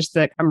 and not just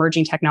the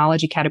emerging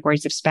technology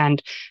categories of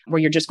spend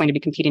where you're just going to be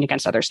competing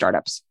against other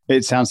startups.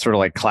 It sounds sort of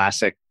like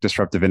classic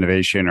disruptive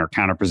innovation or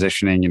counter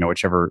positioning,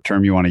 whichever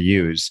term you want to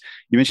use.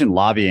 You mentioned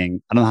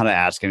lobbying. I don't know how to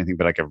ask anything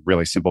but like a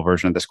really simple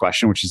version of this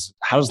question, which is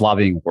how does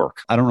lobbying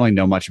work? I don't really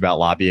know much about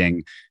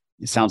lobbying.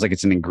 It sounds like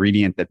it's an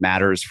ingredient that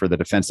matters for the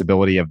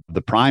defensibility of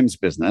the primes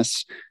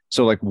business.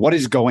 So like what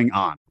is going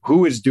on?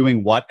 Who is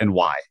doing what and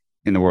why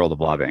in the world of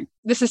lobbying?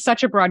 This is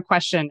such a broad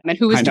question. And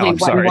who is doing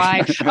what and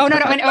why? Oh, no.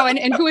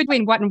 And who is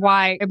doing what and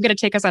why? I'm going to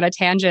take us on a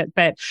tangent,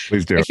 but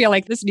please do. I feel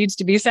like this needs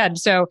to be said.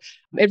 So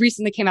it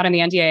recently came out in the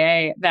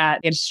NDAA that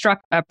it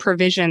struck a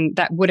provision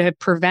that would have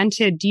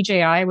prevented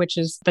DJI, which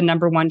is the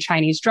 #1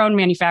 Chinese drone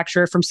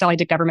manufacturer, from selling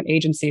to government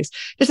agencies.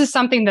 This is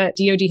something that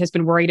DoD has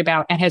been worried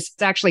about and has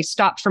actually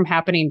stopped from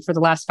happening for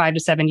the last 5 to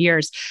 7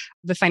 years.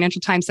 The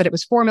Financial Times said it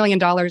was $4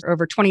 million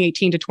over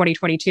 2018 to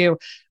 2022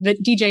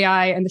 that DJI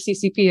and the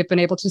CCP have been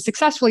able to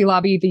successfully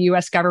lobby the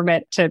U.S.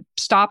 government to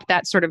stop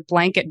that sort of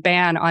blanket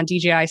ban on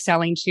DJI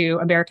selling to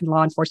American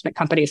law enforcement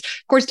companies.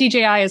 Of course,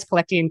 DJI is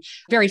collecting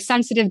very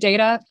sensitive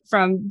data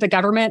from the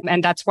government,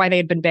 and that's why they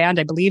had been banned,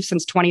 I believe,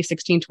 since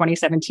 2016,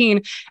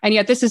 2017. And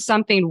yet this is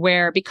something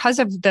where, because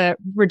of the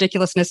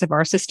ridiculousness of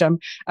our system,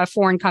 a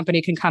foreign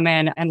company can come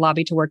in and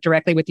lobby to work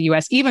directly with the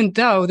U.S., even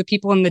though the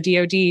people in the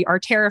DoD are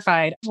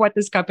terrified of what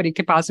this company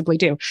could possibly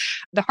do.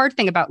 The hard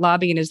thing about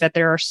lobbying is that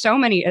there are so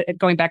many,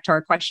 going back to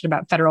our question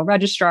about federal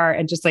registrar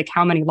and just like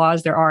how many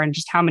laws there are and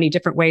just how many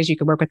different ways you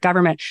can work with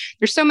government,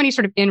 there's so many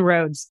sort of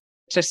inroads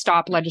to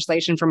stop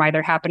legislation from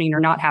either happening or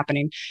not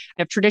happening.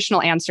 A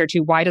traditional answer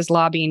to why does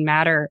lobbying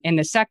matter in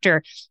this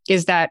sector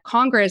is that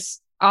Congress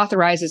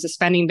authorizes a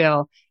spending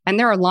bill, and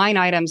there are line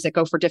items that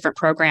go for different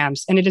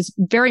programs. And it is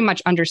very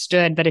much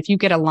understood that if you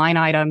get a line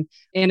item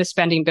in a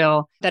spending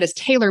bill that is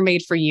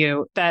tailor-made for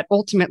you, that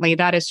ultimately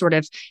that is sort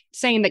of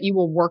saying that you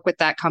will work with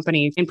that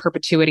company in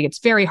perpetuity. It's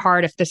very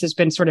hard if this has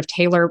been sort of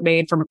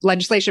tailor-made from a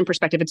legislation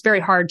perspective. It's very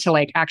hard to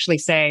like actually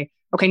say,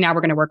 okay, now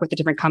we're going to work with a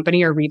different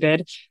company or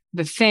rebid.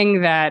 The thing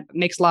that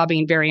makes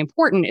lobbying very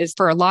important is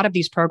for a lot of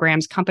these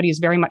programs, companies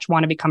very much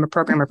want to become a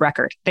program of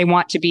record. They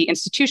want to be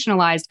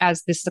institutionalized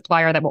as this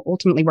supplier that will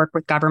ultimately work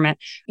with government.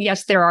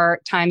 Yes, there are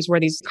times where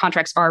these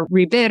contracts are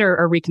rebid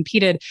or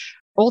recompeted.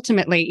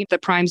 Ultimately, the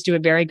primes do a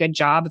very good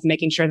job of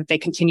making sure that they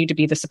continue to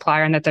be the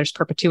supplier and that there's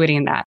perpetuity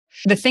in that.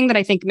 The thing that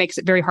I think makes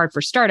it very hard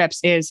for startups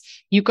is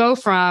you go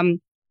from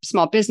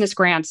small business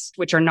grants,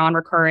 which are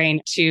non-recurring,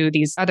 to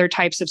these other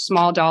types of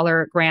small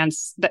dollar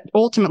grants that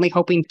ultimately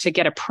hoping to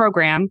get a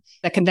program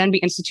that can then be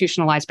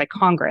institutionalized by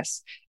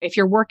Congress. If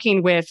you're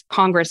working with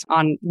Congress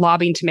on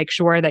lobbying to make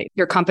sure that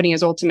your company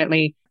is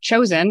ultimately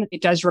chosen,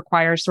 it does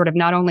require sort of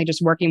not only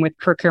just working with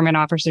procurement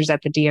officers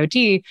at the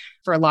DoD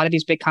for a lot of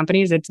these big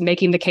companies, it's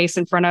making the case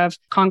in front of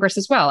Congress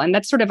as well. And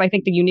that's sort of, I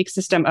think, the unique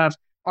system of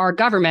our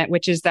government,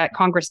 which is that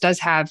Congress does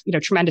have,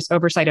 tremendous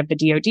oversight of the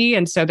DoD.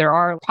 And so there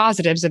are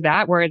positives of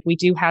that, where we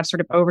do have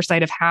sort of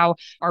oversight of how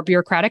our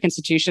bureaucratic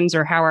institutions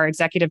or how our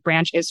executive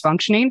branch is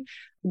functioning.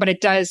 But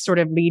it does sort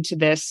of lead to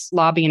this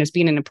lobbying as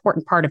being an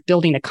important part of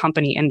building a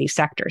company in these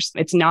sectors.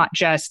 It's not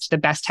just the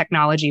best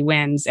technology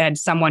wins and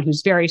someone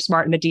who's very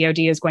smart in the DoD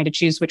is going to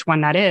choose which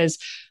one that is.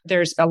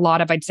 There's a lot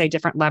of, I'd say,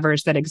 different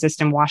levers that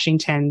exist in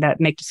Washington that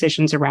make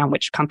decisions around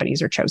which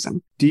companies are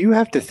chosen. Do you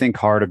have to think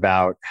hard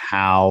about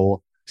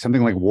how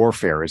something like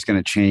warfare is going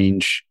to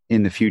change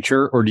in the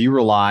future? Or do you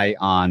rely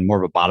on more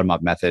of a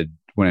bottom-up method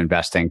when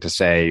investing to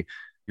say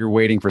you're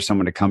waiting for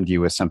someone to come to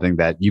you with something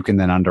that you can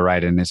then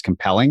underwrite and is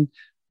compelling?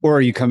 Or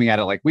are you coming at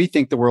it like, we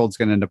think the world's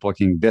going to end up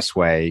looking this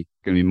way,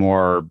 going to be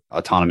more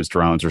autonomous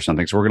drones or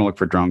something, so we're going to look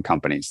for drone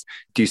companies?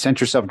 Do you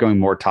sense yourself going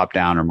more top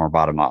down or more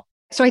bottom up?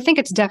 So I think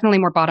it's definitely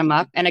more bottom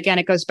up. And again,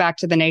 it goes back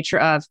to the nature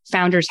of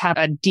founders have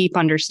a deep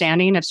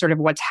understanding of sort of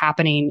what's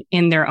happening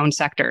in their own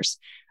sectors.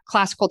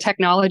 Classical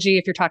technology,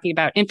 if you're talking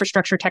about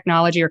infrastructure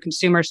technology or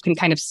consumers can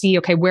kind of see,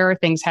 okay, where are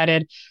things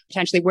headed?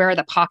 Potentially, where are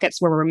the pockets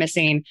where we're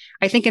missing?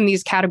 I think in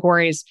these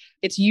categories,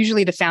 it's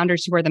usually the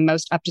founders who are the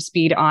most up to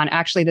speed on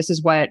actually, this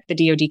is what the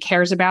DoD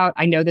cares about.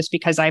 I know this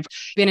because I've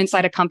been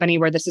inside a company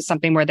where this is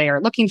something where they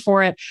are looking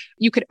for it.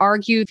 You could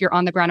argue if you're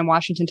on the ground in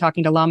Washington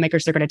talking to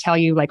lawmakers, they're going to tell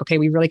you like, okay,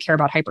 we really care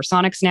about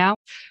hypersonics now,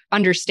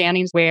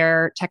 understanding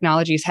where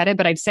technology is headed.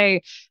 But I'd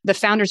say the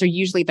founders are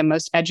usually the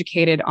most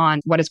educated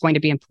on what is going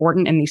to be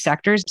important in these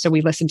sectors. So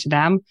we listen to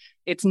them.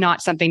 It's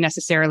not something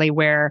necessarily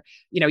where,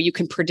 you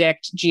can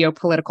predict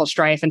geopolitical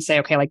strife and say,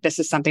 okay, like this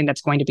is something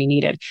that's going to be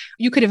needed.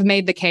 You could have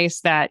made the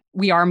case that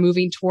we are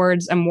moving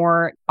towards a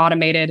more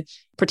automated,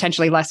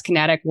 potentially less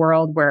kinetic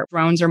world where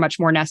drones are much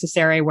more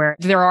necessary, where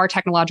there are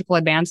technological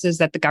advances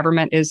that the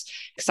government is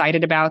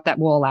excited about that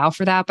will allow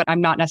for that. But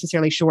I'm not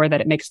necessarily sure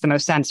that it makes the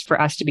most sense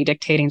for us to be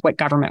dictating what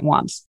government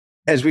wants.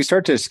 As we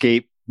start to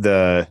escape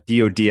the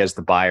DoD as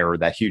the buyer, or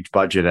that huge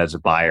budget as a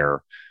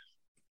buyer,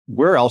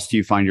 where else do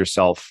you find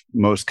yourself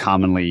most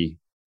commonly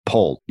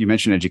pulled? You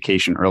mentioned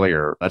education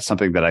earlier. That's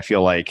something that I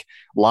feel like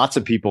lots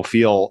of people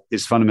feel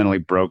is fundamentally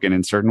broken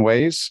in certain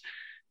ways,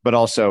 but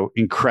also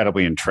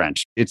incredibly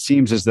entrenched. It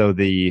seems as though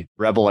the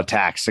rebel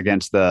attacks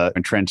against the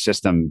entrenched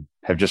system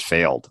have just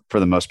failed for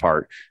the most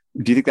part.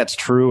 Do you think that's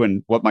true?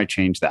 And what might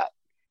change that?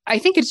 I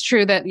think it's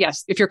true that,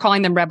 yes, if you're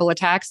calling them rebel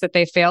attacks, that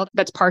they failed,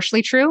 that's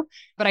partially true.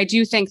 But I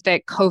do think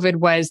that COVID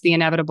was the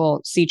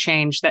inevitable sea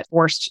change that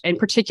forced, and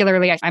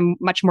particularly, I'm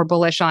much more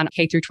bullish on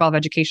K through 12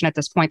 education at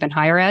this point than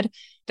higher ed,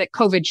 that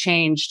COVID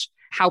changed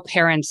how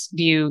parents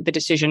view the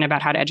decision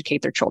about how to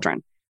educate their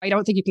children. I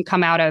don't think you can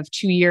come out of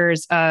 2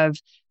 years of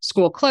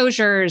school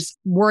closures,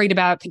 worried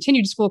about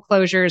continued school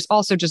closures,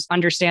 also just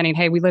understanding,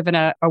 hey, we live in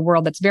a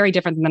world that's very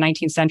different than the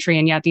 19th century.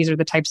 And yet these are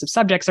the types of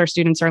subjects our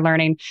students are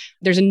learning.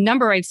 There's a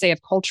number, I'd say,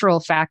 of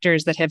cultural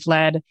factors that have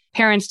led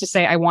parents to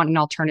say, I want an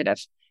alternative.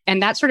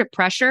 And that sort of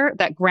pressure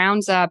that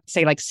grounds up,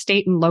 say, like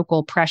state and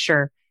local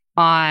pressure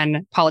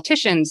on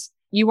politicians,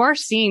 you are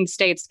seeing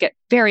states get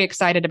very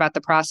excited about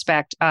the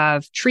prospect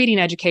of treating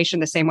education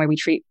the same way we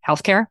treat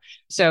healthcare.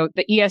 So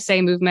the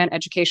ESA movement,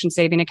 Education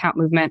Saving Account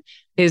movement,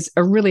 is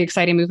a really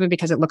exciting movement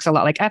because it looks a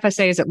lot like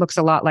FSAs. It looks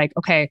a lot like,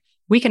 okay,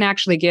 we can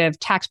actually give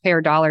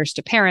taxpayer dollars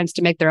to parents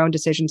to make their own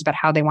decisions about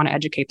how they want to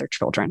educate their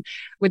children.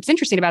 What's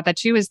interesting about that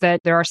too is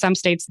that there are some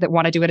states that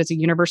want to do it as a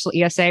universal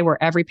ESA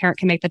where every parent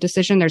can make the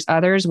decision. There's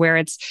others where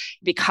it's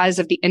because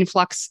of the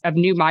influx of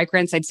new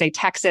migrants, I'd say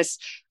Texas,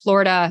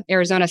 Florida,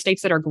 Arizona,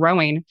 states that are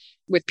growing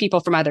with people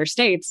from other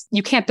states,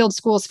 you can't build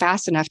schools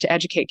fast enough to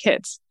educate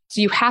kids. So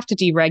you have to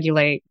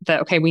deregulate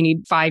okay, we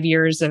need 5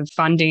 years of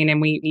funding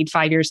and we need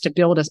 5 years to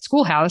build a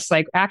schoolhouse.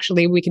 Like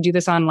actually, we can do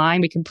this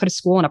online. We can put a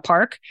school in a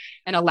park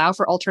and allow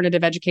for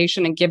alternative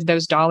education and give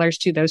those dollars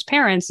to those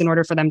parents in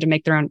order for them to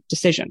make their own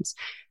decisions.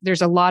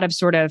 There's a lot of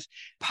sort of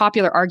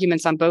popular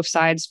arguments on both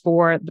sides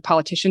for the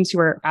politicians who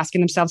are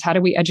asking themselves, how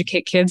do we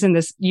educate kids in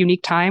this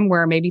unique time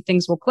where maybe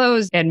things will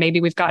close and maybe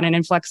we've gotten an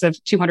influx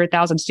of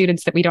 200,000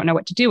 students that we don't know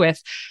what to do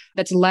with?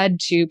 That's led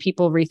to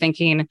people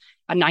rethinking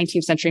a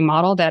 19th century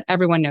model that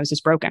everyone knows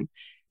is broken.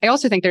 I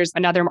also think there's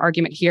another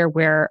argument here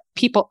where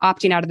people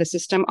opting out of the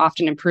system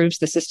often improves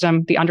the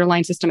system, the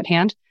underlying system at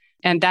hand.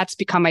 And that's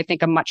become, I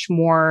think, a much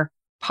more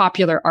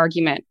popular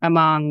argument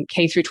among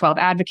K through 12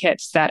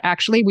 advocates that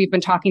actually we've been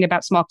talking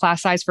about small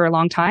class size for a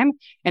long time.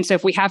 And so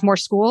if we have more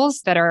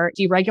schools that are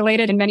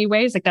deregulated in many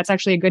ways, like that's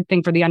actually a good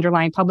thing for the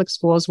underlying public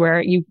schools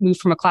where you move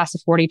from a class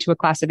of 40 to a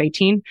class of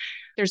 18.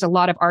 There's a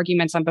lot of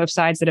arguments on both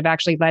sides that have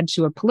actually led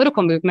to a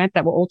political movement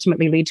that will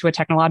ultimately lead to a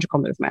technological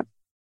movement.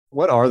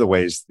 What are the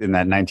ways in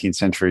that 19th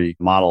century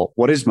model?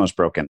 What is most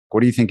broken? What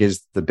do you think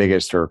is the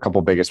biggest or a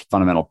couple biggest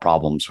fundamental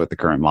problems with the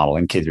current model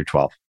in K through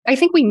 12? I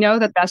think we know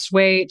the best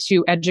way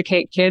to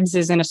educate kids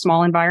is in a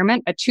small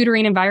environment. A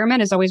tutoring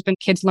environment has always been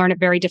kids learn at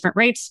very different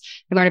rates.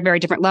 They learn at very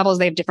different levels.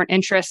 They have different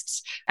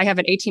interests. I have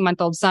an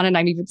 18-month-old son and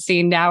I'm even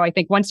seeing now, I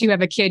think once you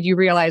have a kid, you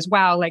realize,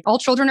 wow, like all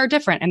children are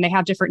different and they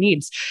have different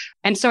needs.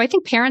 And so I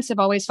think parents have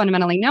always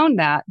fundamentally known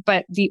that.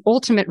 But the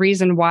ultimate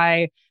reason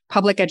why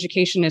public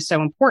education is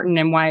so important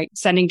and why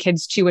sending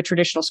kids to a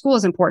traditional school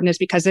is important is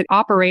because it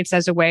operates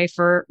as a way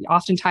for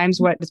oftentimes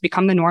what has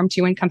become the norm,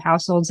 two-income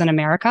households in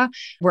America,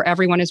 where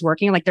everyone is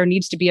working. Like there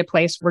needs to be a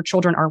place where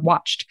children are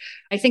watched.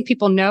 I think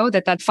people know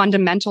that that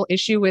fundamental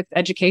issue with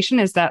education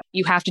is that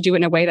you have to do it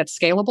in a way that's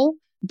scalable.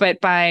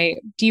 But by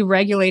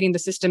deregulating the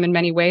system in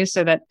many ways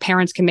so that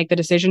parents can make the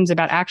decisions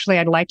about actually,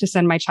 I'd like to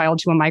send my child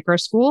to a micro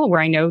school where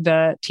I know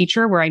the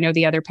teacher, where I know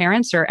the other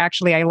parents, or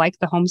actually I like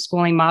the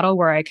homeschooling model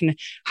where I can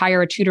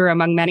hire a tutor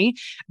among many.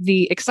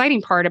 The exciting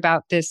part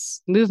about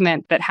this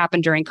movement that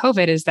happened during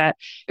COVID is that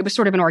it was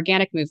sort of an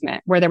organic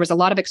movement where there was a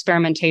lot of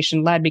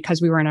experimentation led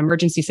because we were in an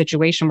emergency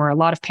situation where a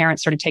lot of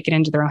parents started taking it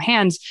into their own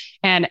hands.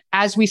 And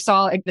as we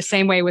saw the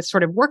same way with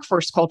sort of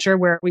workforce culture,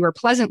 where we were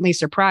pleasantly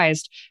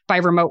surprised by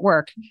remote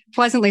work,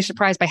 pleasantly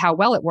surprised by how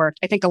well it worked.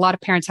 I think a lot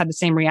of parents had the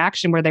same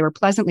reaction where they were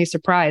pleasantly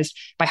surprised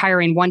by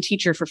hiring one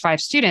teacher for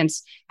 5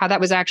 students, how that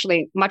was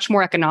actually much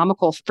more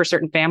economical for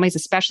certain families,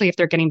 especially if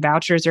they're getting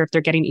vouchers or if they're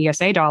getting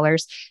ESA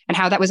dollars, and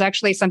how that was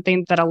actually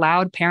something that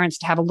allowed parents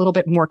to have a little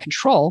bit more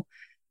control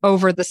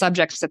over the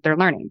subjects that they're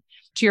learning.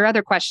 To your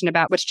other question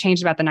about what's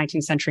changed about the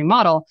 19th century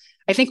model,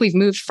 I think we've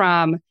moved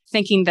from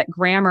thinking that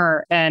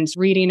grammar and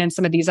reading and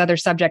some of these other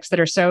subjects that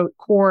are so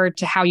core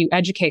to how you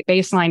educate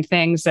baseline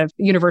things of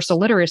universal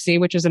literacy,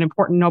 which is an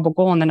important noble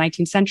goal in the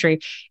 19th century,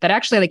 that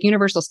actually like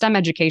universal STEM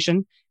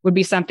education would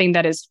be something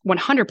that is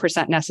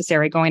 100%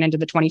 necessary going into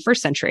the 21st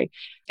century.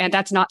 And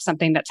that's not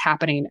something that's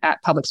happening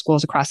at public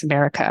schools across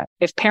America.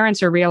 If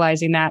parents are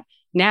realizing that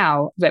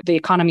now that the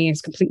economy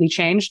has completely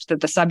changed,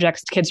 that the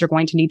subjects kids are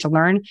going to need to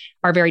learn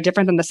are very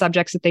different than the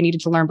subjects that they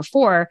needed to learn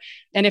before.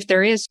 And if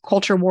there is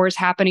culture wars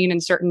happening in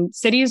certain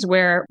cities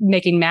where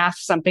making math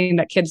something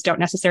that kids don't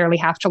necessarily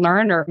have to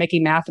learn or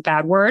making math a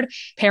bad word,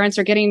 parents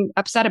are getting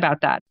upset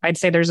about that. I'd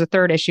say there's a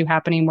third issue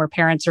happening where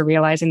parents are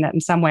realizing that in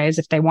some ways,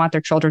 if they want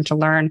their children to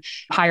learn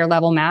higher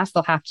level math,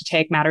 they'll have to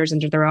take matters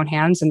into their own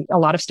hands. And a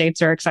lot of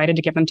states are excited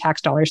to give them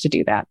tax dollars to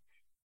do that.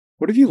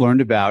 What have you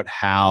learned about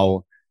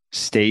how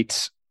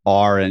states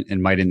are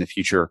and might in the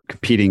future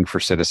competing for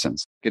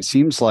citizens? It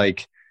seems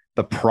like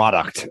the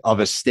product of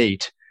a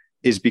state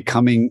is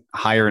becoming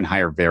higher and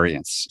higher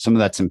variance. Some of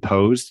that's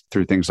imposed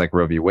through things like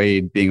Roe v.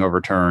 Wade being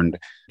overturned.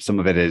 Some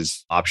of it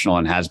is optional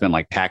and has been,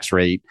 like tax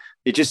rate.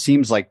 It just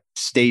seems like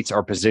states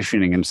are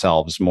positioning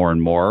themselves more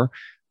and more.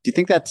 Do you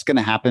think that's going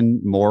to happen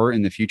more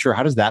in the future?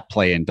 How does that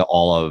play into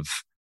all of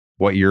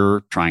what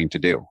you're trying to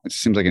do? It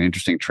seems like an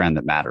interesting trend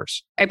that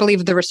matters. I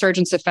believe the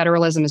resurgence of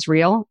federalism is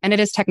real and it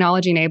is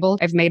technology enabled.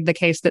 I've made the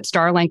case that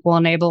Starlink will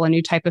enable a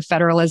new type of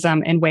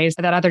federalism in ways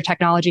that other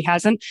technology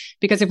hasn't.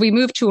 Because if we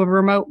move to a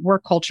remote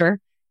work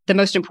culture, the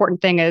most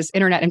important thing is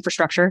internet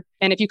infrastructure.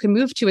 And if you can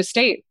move to a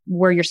state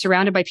where you're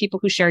surrounded by people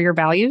who share your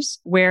values,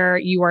 where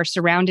you are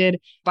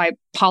surrounded by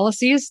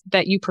policies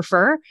that you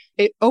prefer,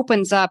 it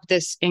opens up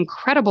this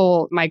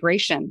incredible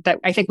migration that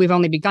I think we've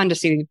only begun to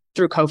see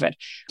through COVID.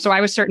 So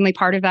I was certainly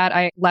part of that.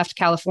 I left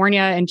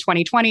California in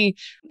 2020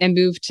 and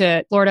moved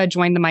to Florida,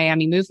 joined the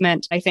Miami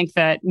movement. I think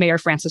that Mayor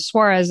Francis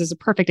Suarez is a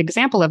perfect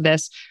example of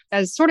this.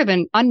 As sort of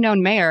an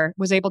unknown mayor,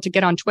 was able to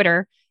get on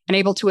Twitter and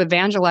able to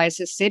evangelize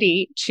his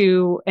city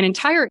to an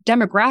entire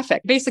demographic,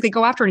 basically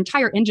go after an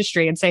entire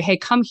industry and say, hey,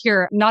 come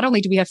here. Not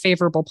only do we have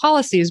favorable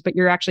policies, but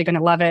you're actually going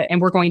to love it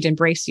and we're going to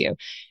embrace you.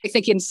 I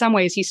think in some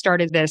ways he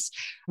started this,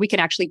 we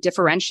can actually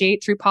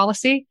differentiate through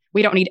policy.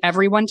 We don't need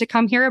everyone to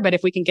come here, but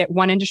if we can get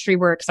one industry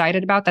we're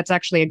excited about, that's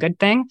actually a good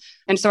thing.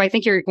 And so I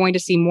think you're going to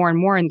see more and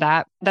more in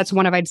that. That's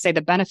one of, I'd say,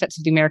 the benefits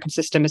of the American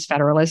system is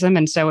federalism.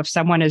 And so if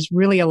someone is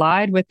really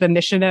allied with the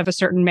mission of a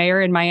certain mayor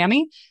in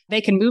Miami,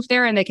 they can move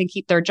there and they can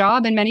keep their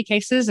job in many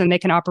cases and they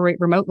can operate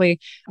remotely.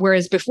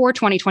 Whereas before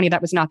 2020,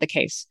 that was not the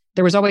case.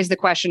 There was always the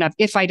question of,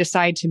 if I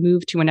decide to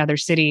move to another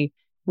city,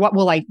 what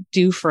will I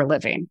do for a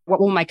living? What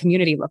will my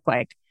community look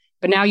like?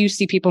 But now you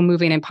see people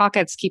moving in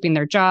pockets, keeping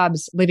their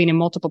jobs, living in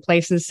multiple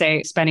places,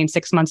 say spending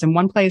 6 months in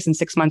one place and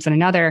 6 months in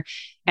another.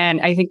 And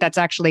I think that's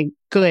actually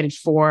good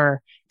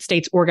for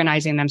states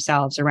organizing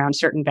themselves around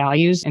certain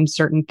values and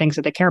certain things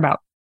that they care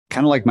about.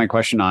 Kind of like my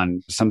question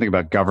on something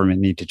about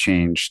government need to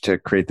change to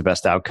create the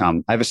best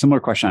outcome. I have a similar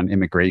question on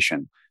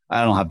immigration.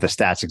 I don't have the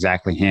stats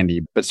exactly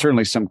handy, but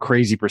certainly some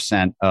crazy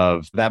percent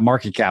of that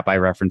market cap I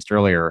referenced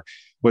earlier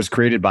was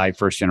created by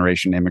first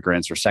generation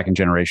immigrants or second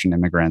generation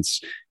immigrants.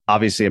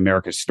 Obviously,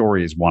 America's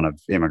story is one of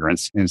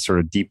immigrants in a sort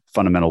of deep,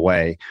 fundamental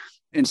way.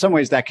 In some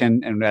ways that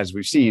can, and as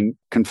we've seen,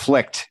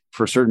 conflict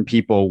for certain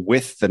people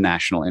with the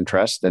national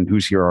interest and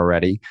who's here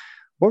already.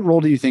 What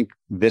role do you think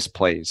this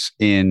plays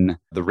in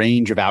the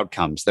range of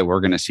outcomes that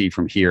we're going to see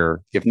from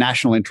here? If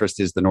national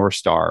interest is the North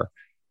Star,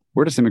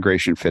 where does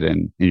immigration fit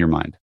in your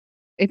mind?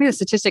 I think the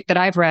statistic that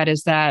I've read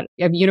is that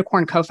of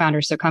unicorn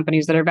co-founders, so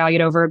companies that are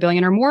valued over $1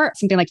 billion or more,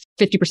 something like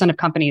 50% of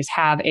companies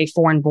have a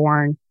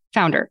foreign-born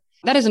founder.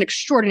 That is an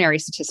extraordinary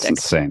statistic.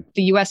 It's insane.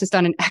 The US has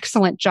done an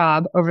excellent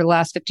job over the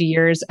last 50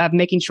 years of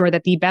making sure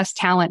that the best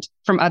talent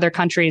from other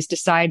countries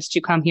decides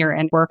to come here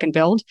and work and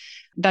build.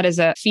 That is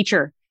a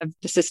feature of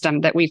the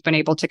system that we've been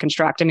able to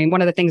construct. I mean,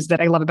 one of the things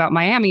that I love about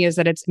Miami is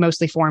that it's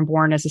mostly foreign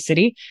born as a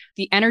city.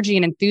 The energy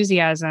and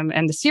enthusiasm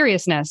and the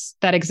seriousness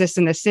that exists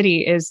in the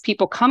city is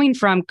people coming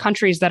from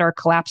countries that are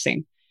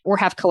collapsing or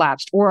have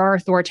collapsed or are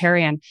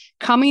authoritarian,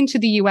 coming to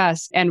the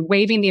US and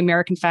waving the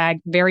American flag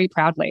very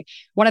proudly.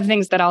 One of the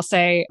things that I'll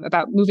say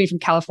about moving from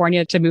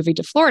California to moving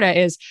to Florida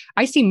is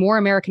I see more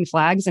American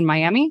flags in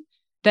Miami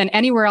than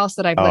anywhere else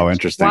that I've lived. Oh,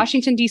 interesting.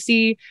 Washington,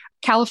 D.C.,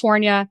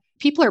 California.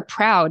 People are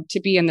proud to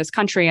be in this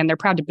country and they're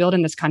proud to build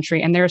in this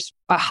country. And there's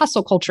a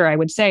hustle culture, I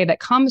would say, that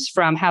comes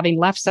from having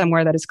left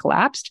somewhere that has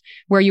collapsed,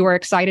 where you are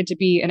excited to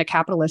be in a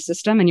capitalist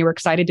system and you were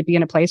excited to be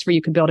in a place where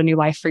you could build a new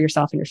life for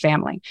yourself and your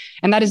family.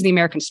 And that is the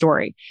American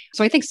story.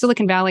 So I think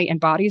Silicon Valley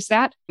embodies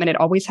that, and it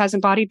always has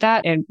embodied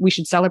that. And we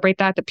should celebrate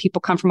that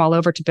people come from all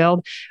over to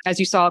build. As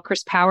you saw,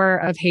 Chris Power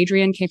of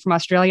Hadrian came from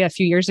Australia a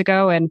few years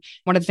ago. And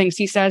one of the things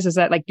he says is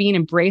that being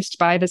embraced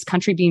by this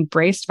country, being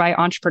embraced by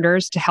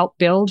entrepreneurs to help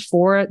build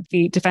for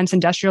the defense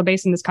industrial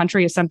base in this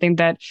country is something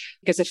that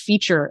is a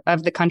feature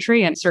of the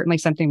country and certainly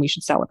something we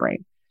should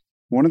celebrate.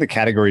 One of the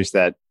categories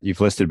that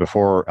you've listed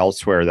before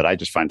elsewhere that I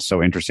just find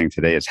so interesting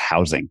today is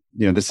housing.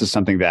 This is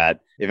something that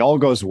if all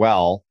goes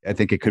well, I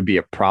think it could be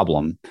a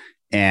problem.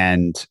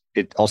 And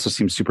it also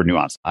seems super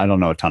nuanced. I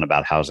don't know a ton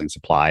about housing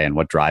supply and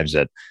what drives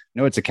it. I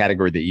know it's a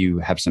category that you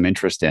have some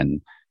interest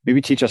in.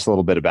 Maybe teach us a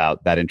little bit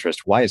about that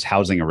interest. Why is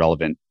housing a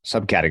relevant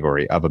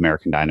subcategory of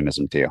American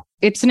dynamism to you?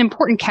 It's an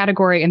important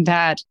category in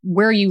that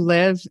where you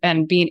live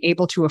and being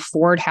able to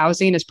afford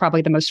housing is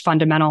probably the most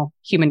fundamental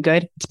human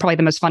good. It's probably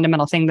the most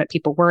fundamental thing that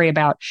people worry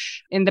about.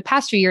 In the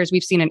past few years,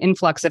 we've seen an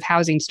influx of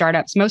housing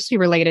startups, mostly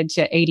related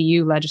to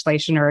ADU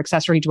legislation or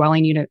accessory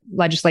dwelling unit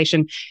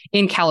legislation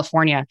in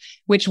California,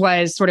 which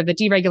was sort of the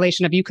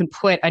deregulation of you can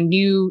put a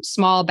new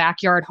small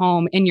backyard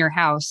home in your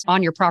house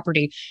on your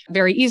property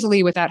very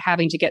easily without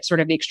having to get sort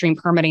of the extreme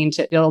permitting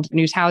to build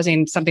new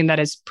housing, something that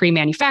is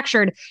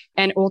pre-manufactured.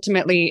 And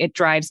ultimately, it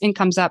drives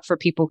incomes up for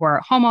people who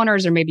are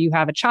homeowners, or maybe you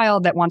have a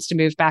child that wants to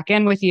move back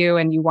in with you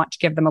and you want to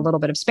give them a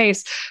little bit of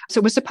space. So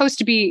it was supposed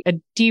to be a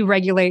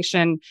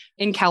deregulation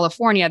in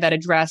California that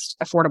addressed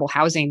affordable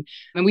housing.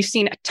 And we've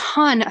seen a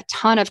ton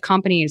of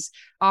companies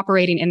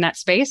operating in that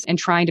space and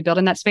trying to build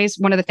in that space.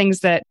 One of the things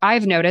that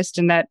I've noticed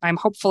and that I'm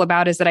hopeful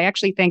about is that I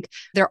actually think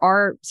there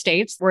are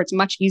states where it's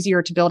much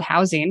easier to build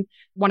housing.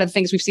 One of the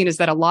things we've seen is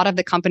that a lot of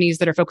the companies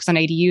that are focused on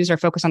ADUs are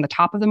focused on the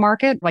top of the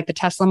market, like the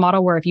Tesla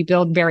model, where if you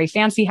build very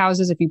fancy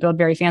houses, if you build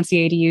very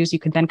fancy ADUs, you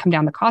could then come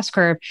down the cost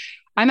curve.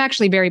 I'm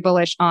actually very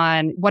bullish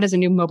on what does a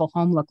new mobile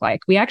home look like.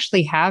 We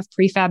actually have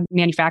prefab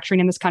manufacturing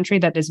in this country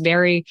that is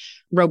very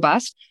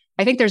robust.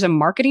 I think there's a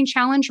marketing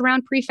challenge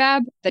around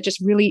prefab that just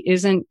really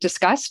isn't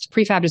discussed.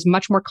 Prefab is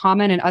much more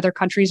common in other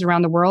countries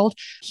around the world.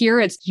 Here,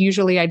 it's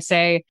usually, I'd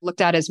say,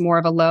 looked at as more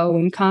of a low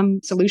income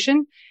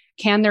solution.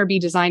 Can there be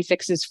design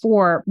fixes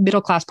for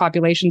middle-class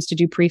populations to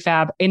do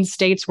prefab in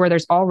states where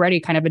there's already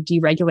kind of a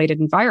deregulated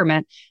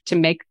environment to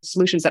make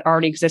solutions that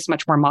already exist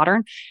much more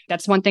modern?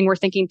 That's one thing we're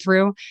thinking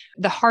through.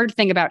 The hard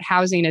thing about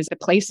housing is the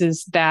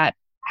places that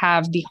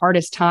have the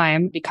hardest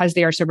time because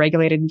they are so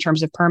regulated in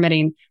terms of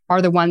permitting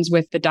are the ones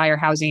with the dire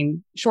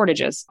housing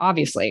shortages.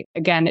 Obviously,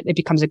 again, it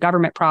becomes a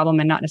government problem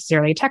and not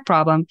necessarily a tech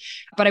problem.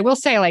 But I will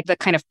say the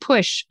kind of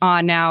push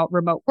on now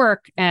remote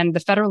work and the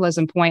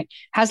federalism point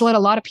has let a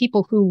lot of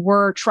people who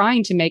were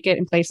trying to make it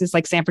in places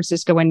like San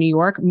Francisco and New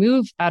York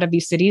move out of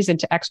these cities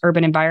into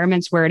ex-urban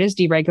environments where it is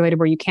deregulated,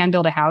 where you can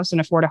build a house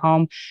and afford a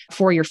home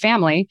for your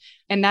family.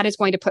 And that is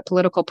going to put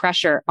political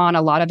pressure on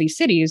a lot of these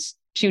cities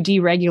to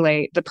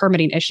deregulate the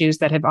permitting issues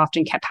that have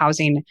often kept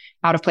housing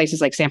out of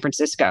places like San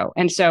Francisco.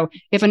 And so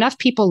if enough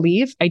people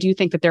leave, I do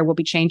think that there will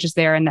be changes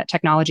there and that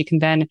technology can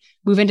then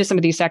move into some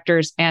of these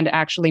sectors and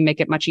actually make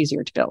it much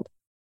easier to build.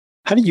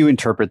 How do you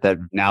interpret that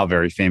now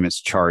very famous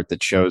chart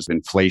that shows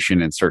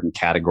inflation in certain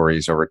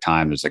categories over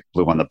time? There's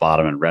blue on the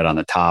bottom and red on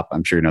the top.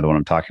 I'm sure you know the one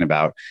I'm talking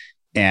about.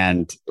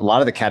 And a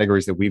lot of the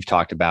categories that we've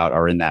talked about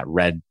are in that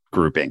red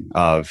grouping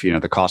of,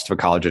 the cost of a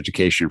college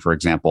education, for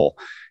example,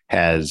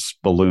 has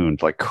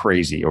ballooned like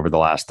crazy over the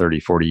last 30,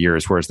 40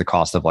 years, whereas the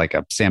cost of a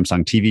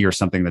Samsung TV or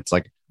something that's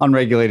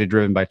unregulated,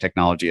 driven by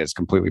technology has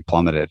completely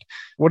plummeted.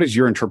 What is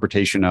your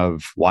interpretation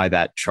of why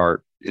that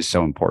chart is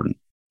so important?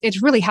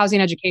 It's really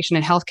housing, education,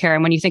 and healthcare.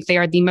 And when you think they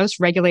are the most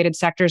regulated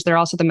sectors, they're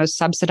also the most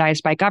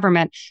subsidized by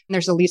government, and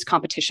there's the least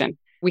competition.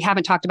 We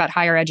haven't talked about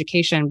higher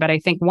education, but I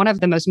think one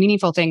of the most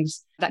meaningful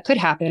things that could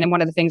happen, and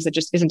one of the things that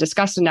just isn't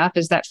discussed enough,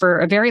 is that for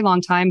a very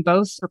long time,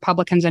 both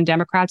Republicans and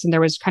Democrats, and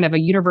there was kind of a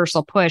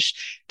universal push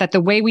that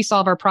the way we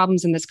solve our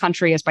problems in this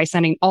country is by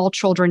sending all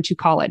children to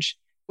college,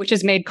 which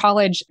has made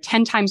college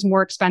 10 times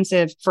more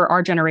expensive for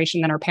our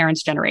generation than our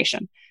parents'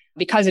 generation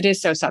because it is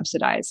so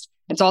subsidized.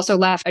 It's also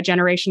left a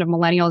generation of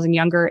millennials and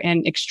younger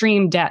in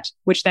extreme debt,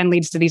 which then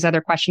leads to these other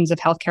questions of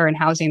healthcare and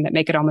housing that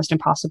make it almost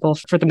impossible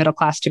for the middle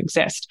class to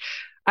exist.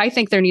 I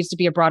think there needs to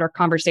be a broader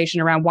conversation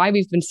around why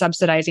we've been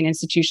subsidizing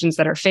institutions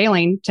that are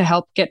failing to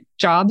help get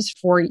jobs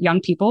for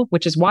young people,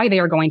 which is why they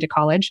are going to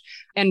college,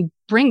 and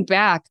bring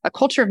back a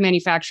culture of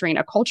manufacturing,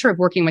 a culture of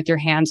working with your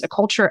hands, a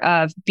culture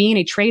of being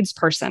a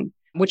tradesperson,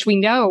 which we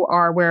know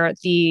are where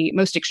the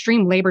most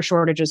extreme labor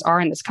shortages are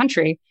in this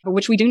country, but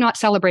which we do not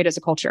celebrate as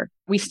a culture.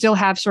 We still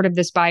have sort of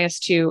this bias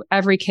to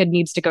every kid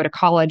needs to go to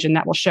college, and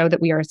that will show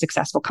that we are a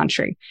successful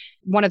country.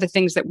 One of the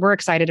things that we're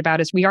excited about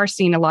is we are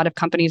seeing a lot of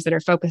companies that are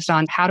focused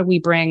on how do we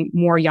bring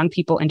more young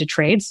people into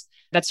trades.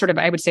 That's sort of,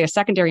 I would say, a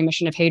secondary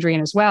mission of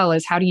Hadrian as well,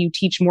 is how do you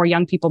teach more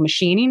young people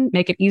machining,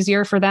 make it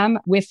easier for them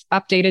with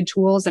updated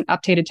tools and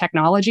updated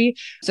technology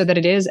so that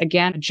it is,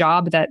 again, a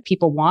job that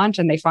people want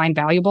and they find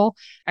valuable.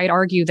 I'd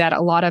argue that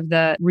a lot of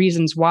the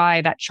reasons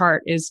why that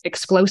chart is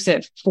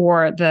explosive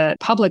for the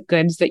public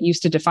goods that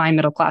used to define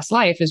middle class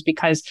life is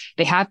because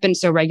they have been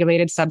so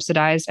regulated,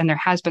 subsidized, and there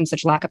has been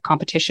such lack of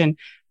competition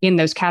in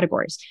those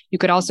categories. You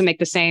could also make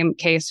the same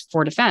case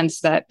for defense,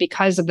 that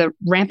because of the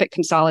rampant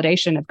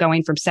consolidation of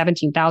going from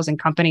 17,000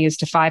 companies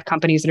to 5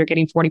 companies that are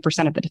getting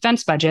 40% of the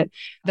defense budget,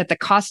 that the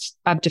cost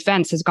of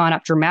defense has gone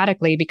up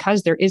dramatically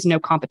because there is no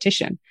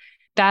competition.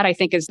 That, I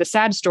think, is the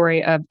sad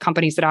story of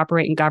companies that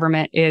operate in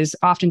government, is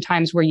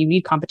oftentimes where you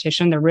need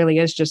competition, there really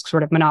is just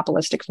sort of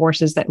monopolistic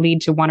forces that lead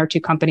to 1 or 2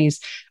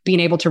 companies being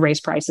able to raise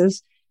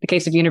prices. In the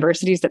case of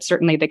universities, that's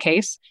certainly the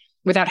case,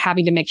 without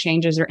having to make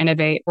changes or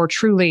innovate or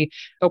truly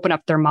open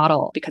up their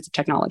model because of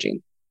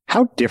technology.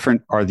 How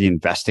different are the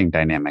investing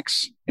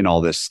dynamics in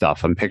all this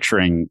stuff? I'm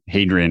picturing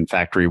Hadrian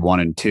Factory 1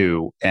 and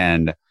 2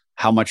 and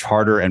how much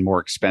harder and more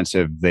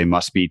expensive they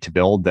must be to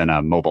build than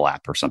a mobile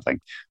app or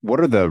something. What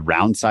are the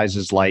round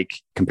sizes like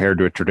compared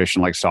to a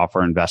traditional like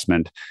software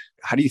investment?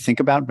 How do you think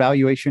about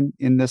valuation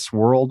in this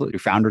world? Do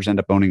founders end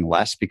up owning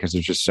less because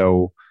there's just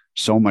so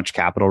much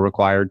capital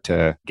required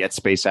to get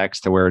SpaceX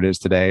to where it is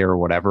today or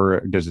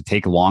whatever? Does it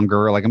take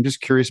longer? Like, I'm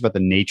just curious about the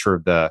nature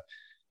of the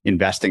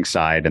investing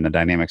side and the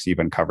dynamics you've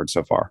uncovered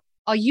so far.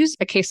 I'll use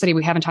a case study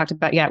we haven't talked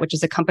about yet, which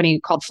is a company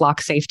called Flock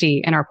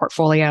Safety in our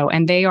portfolio.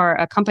 And they are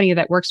a company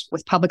that works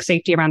with public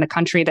safety around the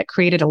country that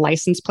created a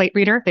license plate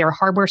reader. They are a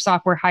hardware,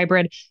 software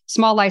hybrid,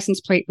 small license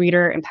plate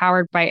reader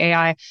empowered by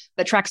AI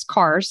that tracks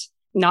cars,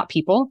 not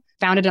people.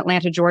 Founded in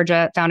Atlanta,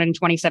 Georgia, founded in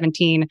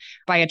 2017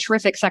 by a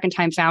terrific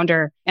second-time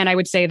founder. And I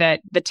would say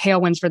that the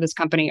tailwinds for this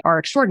company are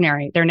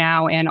extraordinary. They're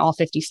now in all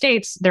 50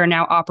 states. They're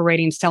now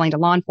operating, selling to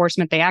law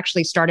enforcement. They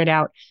actually started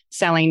out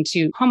selling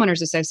to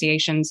homeowners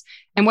associations.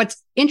 And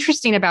what's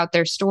interesting about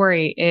their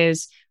story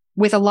is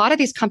with a lot of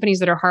these companies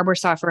that are hardware,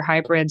 software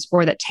hybrids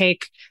or that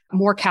take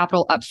more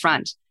capital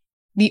upfront,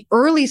 the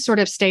early sort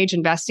of stage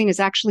investing is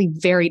actually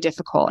very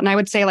difficult. And I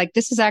would say like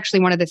this is actually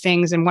one of the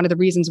things and one of the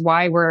reasons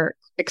why we're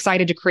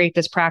excited to create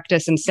this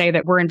practice and say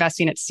that we're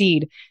investing at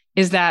seed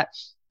is that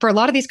for a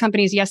lot of these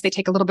companies, yes, they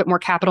take a little bit more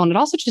capital and it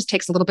also just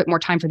takes a little bit more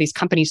time for these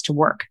companies to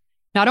work.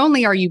 Not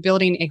only are you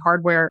building a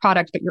hardware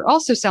product, but you're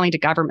also selling to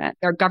government.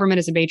 Our government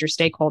is a major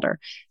stakeholder.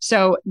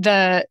 So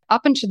the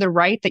up and to the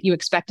right that you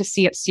expect to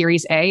see at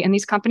Series A in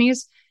these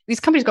companies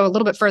go a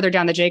little bit further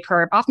down the J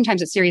curve.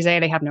 Oftentimes at Series A,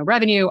 they have no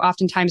revenue.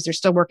 Oftentimes they're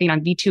still working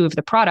on V2 of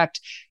the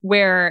product,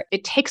 where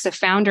it takes a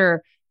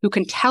founder who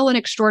can tell an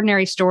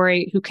extraordinary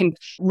story, who can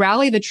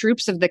rally the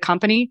troops of the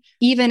company,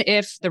 even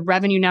if the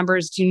revenue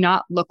numbers do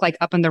not look like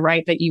up on the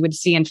right that you would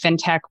see in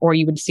fintech or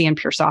you would see in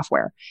pure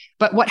software.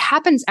 But what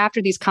happens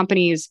after these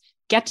companies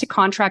get to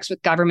contracts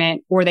with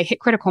government or they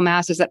hit critical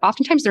mass is that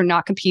oftentimes they're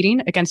not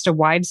competing against a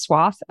wide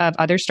swath of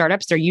other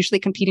startups. They're usually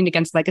competing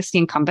against legacy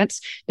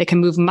incumbents. They can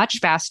move much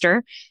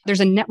faster.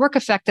 There's a network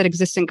effect that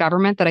exists in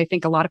government that I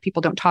think a lot of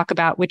people don't talk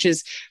about, which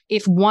is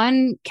if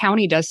one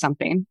county does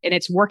something and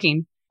it's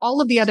working, all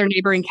of the other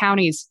neighboring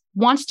counties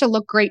wants to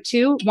look great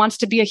too, wants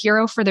to be a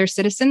hero for their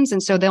citizens.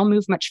 And so they'll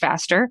move much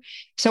faster.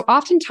 So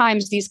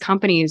oftentimes these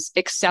companies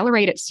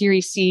accelerate at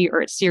Series C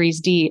or at Series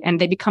D, and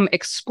they become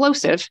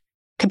explosive,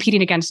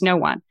 competing against no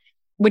one,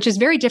 which is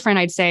very different,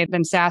 I'd say,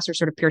 than SaaS or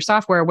sort of pure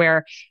software,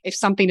 where if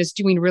something is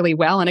doing really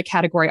well in a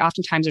category,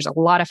 oftentimes there's a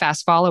lot of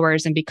fast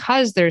followers. And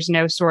because there's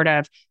no sort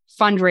of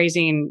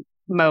fundraising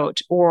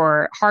moat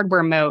or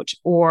hardware moat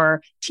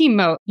or team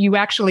moat, you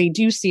actually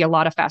do see a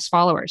lot of fast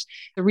followers.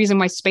 The reason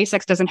why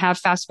SpaceX doesn't have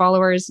fast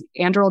followers,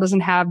 Anduril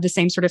doesn't have the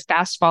same sort of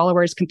fast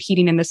followers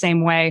competing in the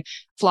same way,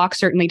 Flock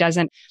certainly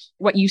doesn't.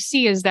 What you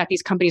see is that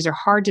these companies are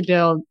hard to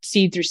build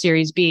seed through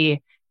Series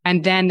B,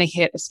 and then they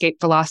hit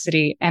escape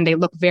velocity and they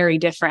look very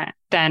different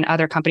than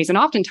other companies and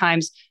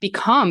oftentimes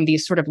become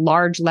these sort of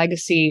large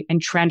legacy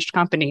entrenched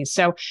companies.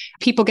 So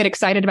people get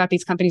excited about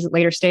these companies at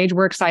later stage.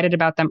 We're excited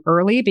about them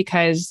early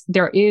because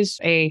there is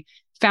a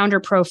founder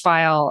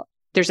profile.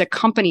 There's a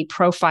company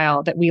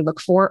profile that we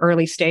look for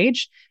early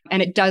stage,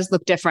 and it does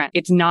look different.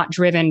 It's not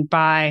driven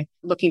by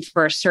looking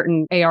for a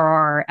certain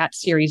ARR at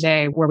Series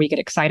A where we get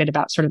excited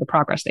about sort of the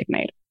progress they've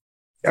made.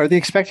 Are the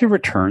expected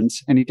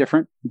returns any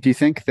different, do you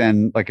think,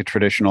 than like a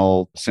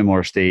traditional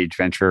similar stage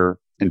venture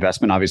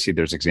investment? Obviously,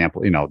 there's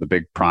example, the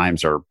big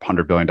primes are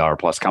 $100 billion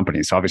plus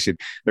companies. So obviously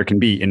there can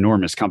be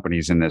enormous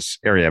companies in this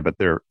area, but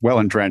they're well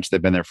entrenched.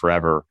 They've been there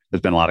forever.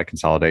 There's been a lot of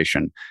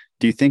consolidation.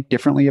 Do you think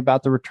differently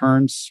about the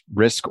returns,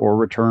 risk or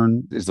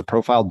return? Is the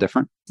profile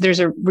different?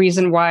 There's a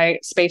reason why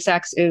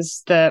SpaceX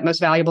is the most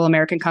valuable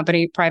American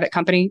company, private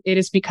company. It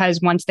is because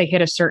once they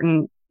hit a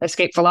certain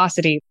escape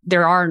velocity,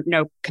 there are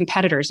no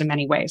competitors in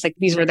many ways. Like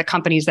these are the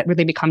companies that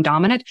really become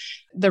dominant.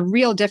 The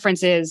real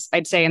difference is,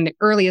 I'd say in the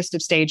earliest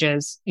of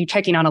stages, you're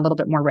taking on a little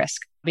bit more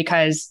risk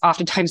because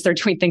oftentimes they're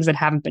doing things that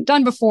haven't been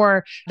done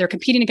before. They're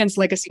competing against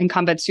legacy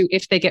incumbents who,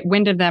 if they get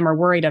wind of them or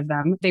worried of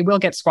them, they will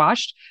get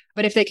squashed.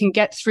 But if they can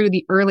get through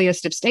the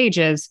earliest of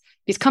stages,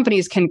 these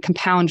companies can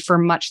compound for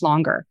much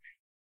longer.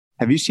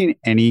 Have you seen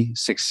any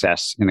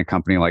success in a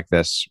company like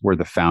this where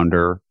the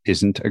founder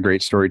isn't a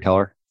great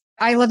storyteller?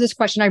 I love this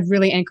question. I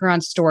really anchor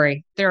on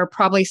story. There are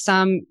probably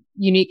some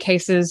unique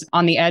cases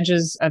on the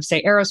edges of,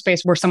 say,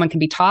 aerospace where someone can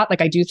be taught.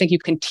 Like I do think you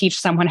can teach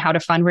someone how to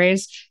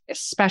fundraise,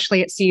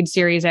 especially at seed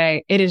Series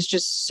A. It is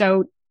just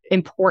so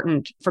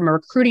important from a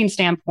recruiting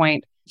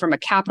standpoint, from a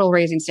capital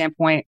raising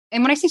standpoint.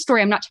 And when I say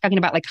story, I'm not talking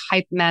about like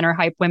hype men or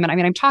hype women. I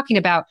mean, I'm talking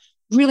about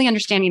really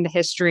understanding the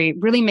history,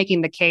 really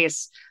making the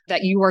case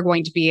that you are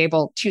going to be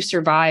able to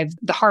survive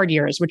the hard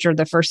years, which are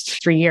the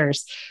first 3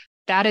 years.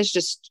 That is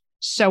just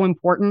so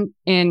important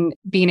in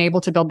being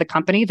able to build the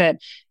company that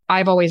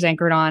I've always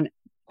anchored on.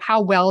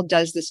 How well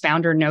does this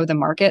founder know the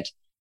market?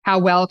 How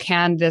well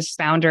can this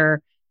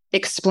founder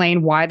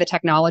explain why the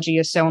technology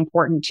is so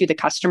important to the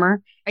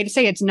customer? I'd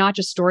say it's not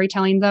just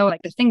storytelling, though.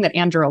 Like the thing that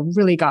Andrew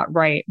really got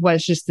right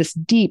was just this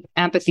deep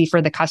empathy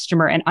for the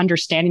customer and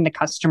understanding the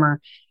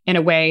customer in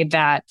a way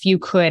that few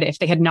could if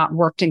they had not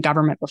worked in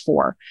government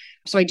before.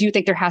 So I do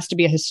think there has to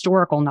be a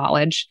historical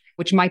knowledge,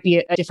 which might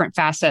be a different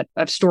facet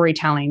of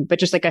storytelling, but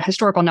just like a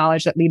historical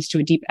knowledge that leads to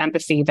a deep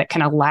empathy that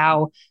can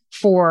allow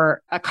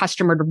for a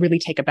customer to really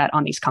take a bet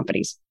on these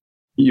companies.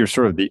 You're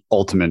sort of the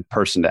ultimate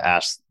person to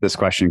ask this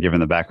question, given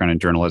the background in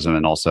journalism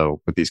and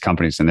also with these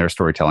companies and their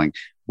storytelling.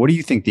 What do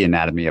you think the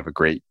anatomy of a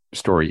great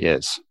story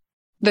is?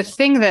 The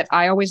thing that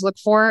I always look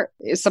for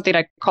is something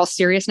I call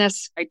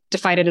seriousness. I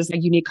define it as a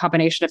unique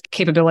combination of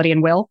capability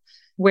and will,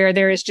 where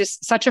there is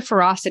just such a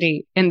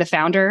ferocity in the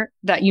founder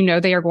that you know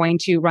they are going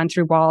to run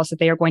through walls, that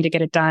they are going to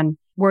get it done,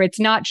 where it's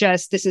not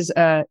just this is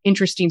an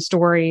interesting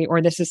story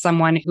or this is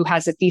someone who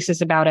has a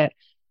thesis about it,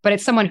 but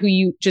it's someone who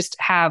you just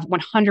have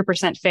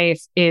 100%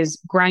 faith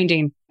is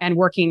grinding and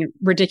working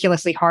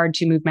ridiculously hard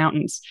to move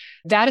mountains.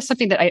 That is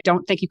something that I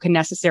don't think you can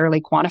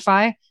necessarily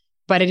quantify,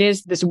 but it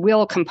is this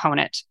will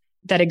component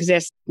that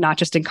exists not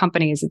just in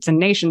companies, it's in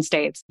nation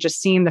states. Just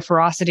seeing the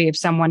ferocity of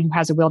someone who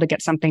has a will to get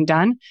something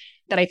done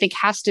that I think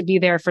has to be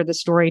there for the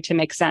story to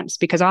make sense.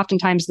 Because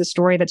oftentimes the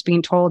story that's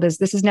being told is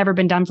this has never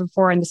been done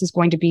before and this is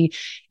going to be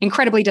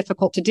incredibly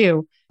difficult to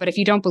do. But if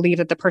you don't believe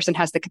that the person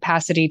has the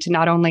capacity to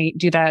not only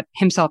do that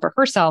himself or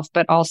herself,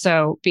 but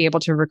also be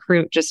able to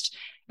recruit just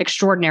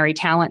extraordinary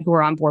talent who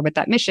are on board with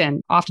that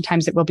mission,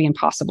 oftentimes it will be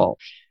impossible.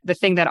 The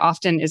thing that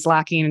often is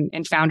lacking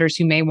in founders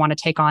who may want to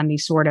take on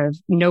these sort of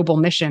noble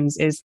missions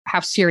is how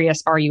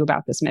serious are you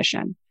about this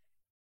mission?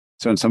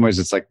 So in some ways,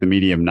 it's like the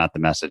medium, not the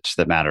message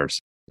that matters.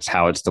 It's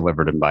how it's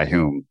delivered and by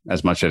whom,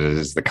 as much as it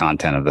is the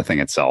content of the thing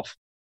itself.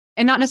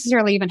 And not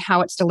necessarily even how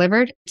it's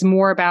delivered. It's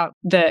more about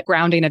the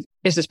grounding of,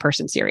 is this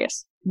person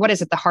serious? What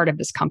is at the heart of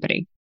this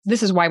company?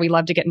 This is why we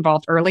love to get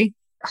involved early.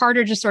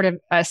 Harder to sort of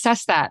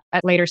assess that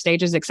at later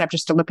stages, except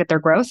just to look at their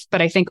growth.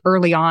 But I think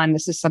early on,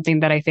 this is something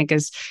that I think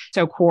is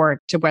so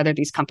core to whether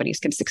these companies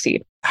can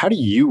succeed. How do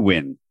you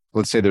win?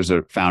 Let's say there's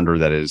a founder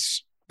that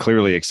is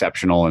clearly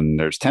exceptional and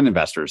there's 10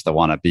 investors that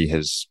want to be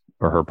his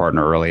or her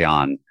partner early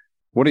on.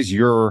 What is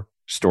your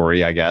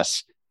story, I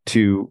guess,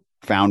 to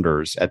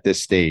founders at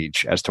this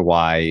stage as to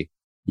why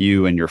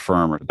you and your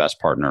firm are the best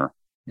partner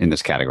in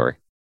this category?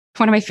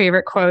 One of my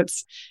favorite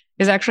quotes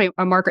is actually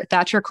a Margaret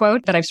Thatcher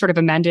quote that I've sort of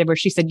amended where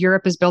she said,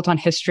 Europe is built on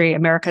history,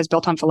 America is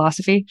built on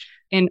philosophy.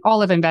 In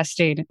all of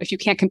investing, if you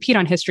can't compete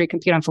on history,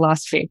 compete on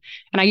philosophy.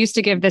 And I used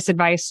to give this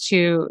advice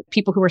to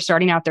people who are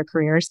starting out their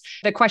careers.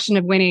 The question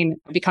of winning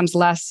becomes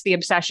less the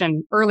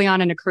obsession early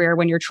on in a career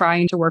when you're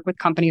trying to work with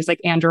companies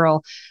like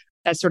Anduril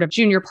as sort of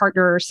junior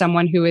partner or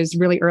someone who is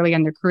really early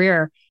in their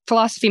career.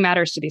 Philosophy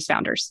matters to these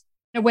founders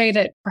in a way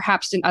that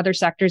perhaps in other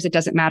sectors, it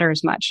doesn't matter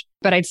as much.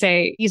 But I'd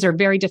say these are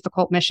very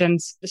difficult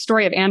missions. The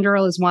story of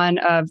Anduril is one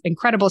of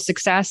incredible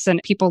success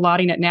and people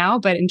lauding it now.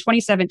 But in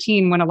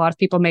 2017, when a lot of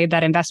people made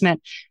that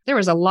investment, there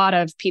was a lot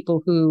of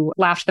people who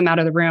laughed them out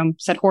of the room,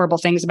 said horrible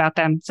things about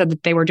them, said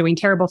that they were doing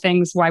terrible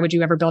things. Why would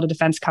you ever build a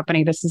defense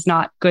company? This is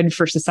not good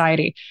for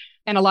society.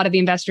 And a lot of the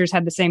investors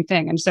had the same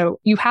thing. And so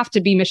you have to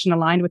be mission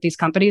aligned with these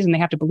companies and they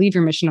have to believe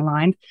you're mission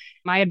aligned.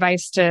 My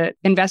advice to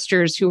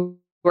investors who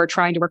are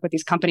trying to work with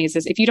these companies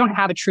is if you don't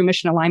have a true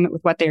mission alignment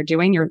with what they're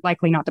doing, you're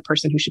likely not the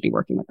person who should be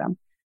working with them.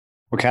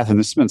 Well, Katherine,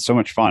 this has been so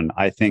much fun.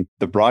 I think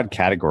the broad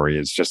category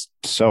is just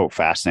so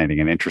fascinating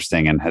and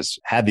interesting and has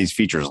had these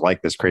features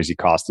like this crazy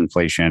cost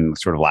inflation,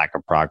 sort of lack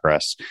of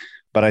progress.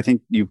 But I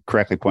think you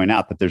correctly point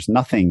out that there's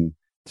nothing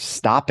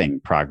stopping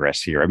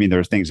progress here. I mean,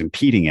 there's things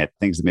impeding it,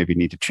 things that maybe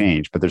need to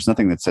change, but there's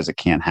nothing that says it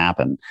can't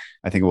happen.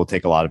 I think it will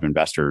take a lot of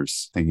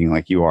investors thinking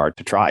like you are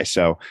to try.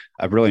 So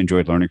I've really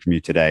enjoyed learning from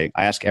you today.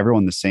 I ask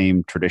everyone the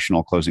same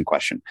traditional closing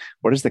question.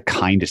 What is the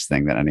kindest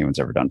thing that anyone's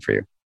ever done for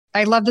you?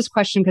 I love this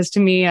question because to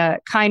me,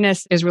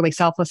 kindness is really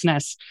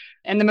selflessness.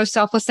 And the most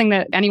selfless thing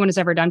that anyone has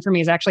ever done for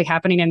me is actually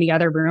happening in the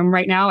other room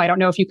right now. I don't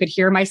know if you could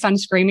hear my son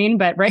screaming,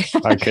 but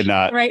I could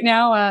not. Right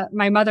now,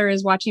 my mother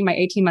is watching my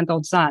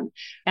 18-month-old son.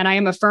 And I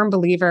am a firm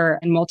believer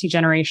in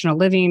multi-generational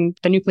living.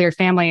 The nuclear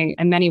family,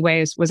 in many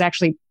ways, was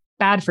actually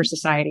bad for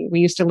society. We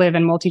used to live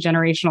in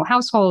multi-generational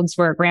households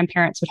where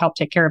grandparents would help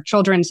take care of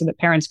children so that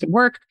parents could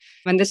work.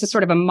 And this is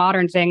sort of a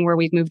modern thing where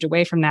we've moved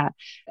away from that.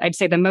 I'd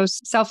say the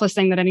most selfless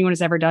thing that anyone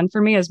has ever done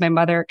for me is my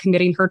mother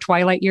committing her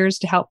twilight years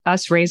to help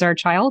us raise our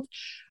child.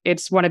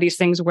 It's one of these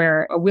things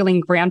where a willing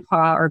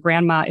grandpa or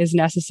grandma is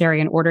necessary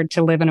in order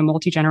to live in a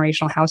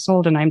multi-generational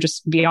household. And I'm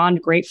just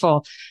beyond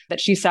grateful that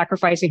she's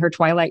sacrificing her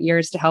twilight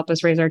years to help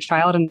us raise our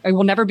child. And I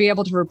will never be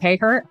able to repay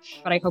her,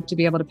 but I hope to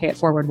be able to pay it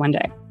forward one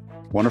day.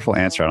 Wonderful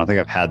answer. I don't think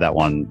I've had that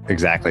one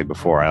exactly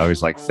before. I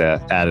always like to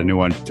add a new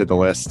one to the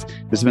list.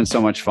 This has been so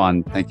much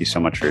fun. Thank you so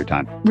much for your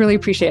time. Really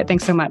appreciate it.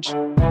 Thanks so much.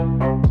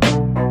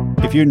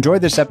 If you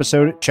enjoyed this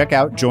episode, check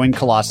out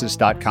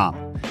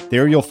joincolossus.com.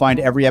 There you'll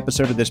find every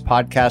episode of this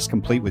podcast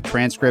complete with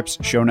transcripts,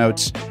 show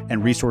notes,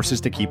 and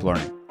resources to keep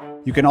learning.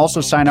 You can also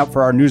sign up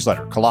for our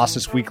newsletter,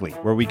 Colossus Weekly,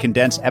 where we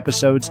condense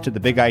episodes to the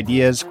big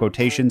ideas,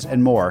 quotations,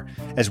 and more,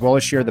 as well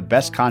as share the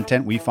best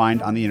content we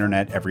find on the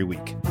internet every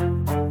week.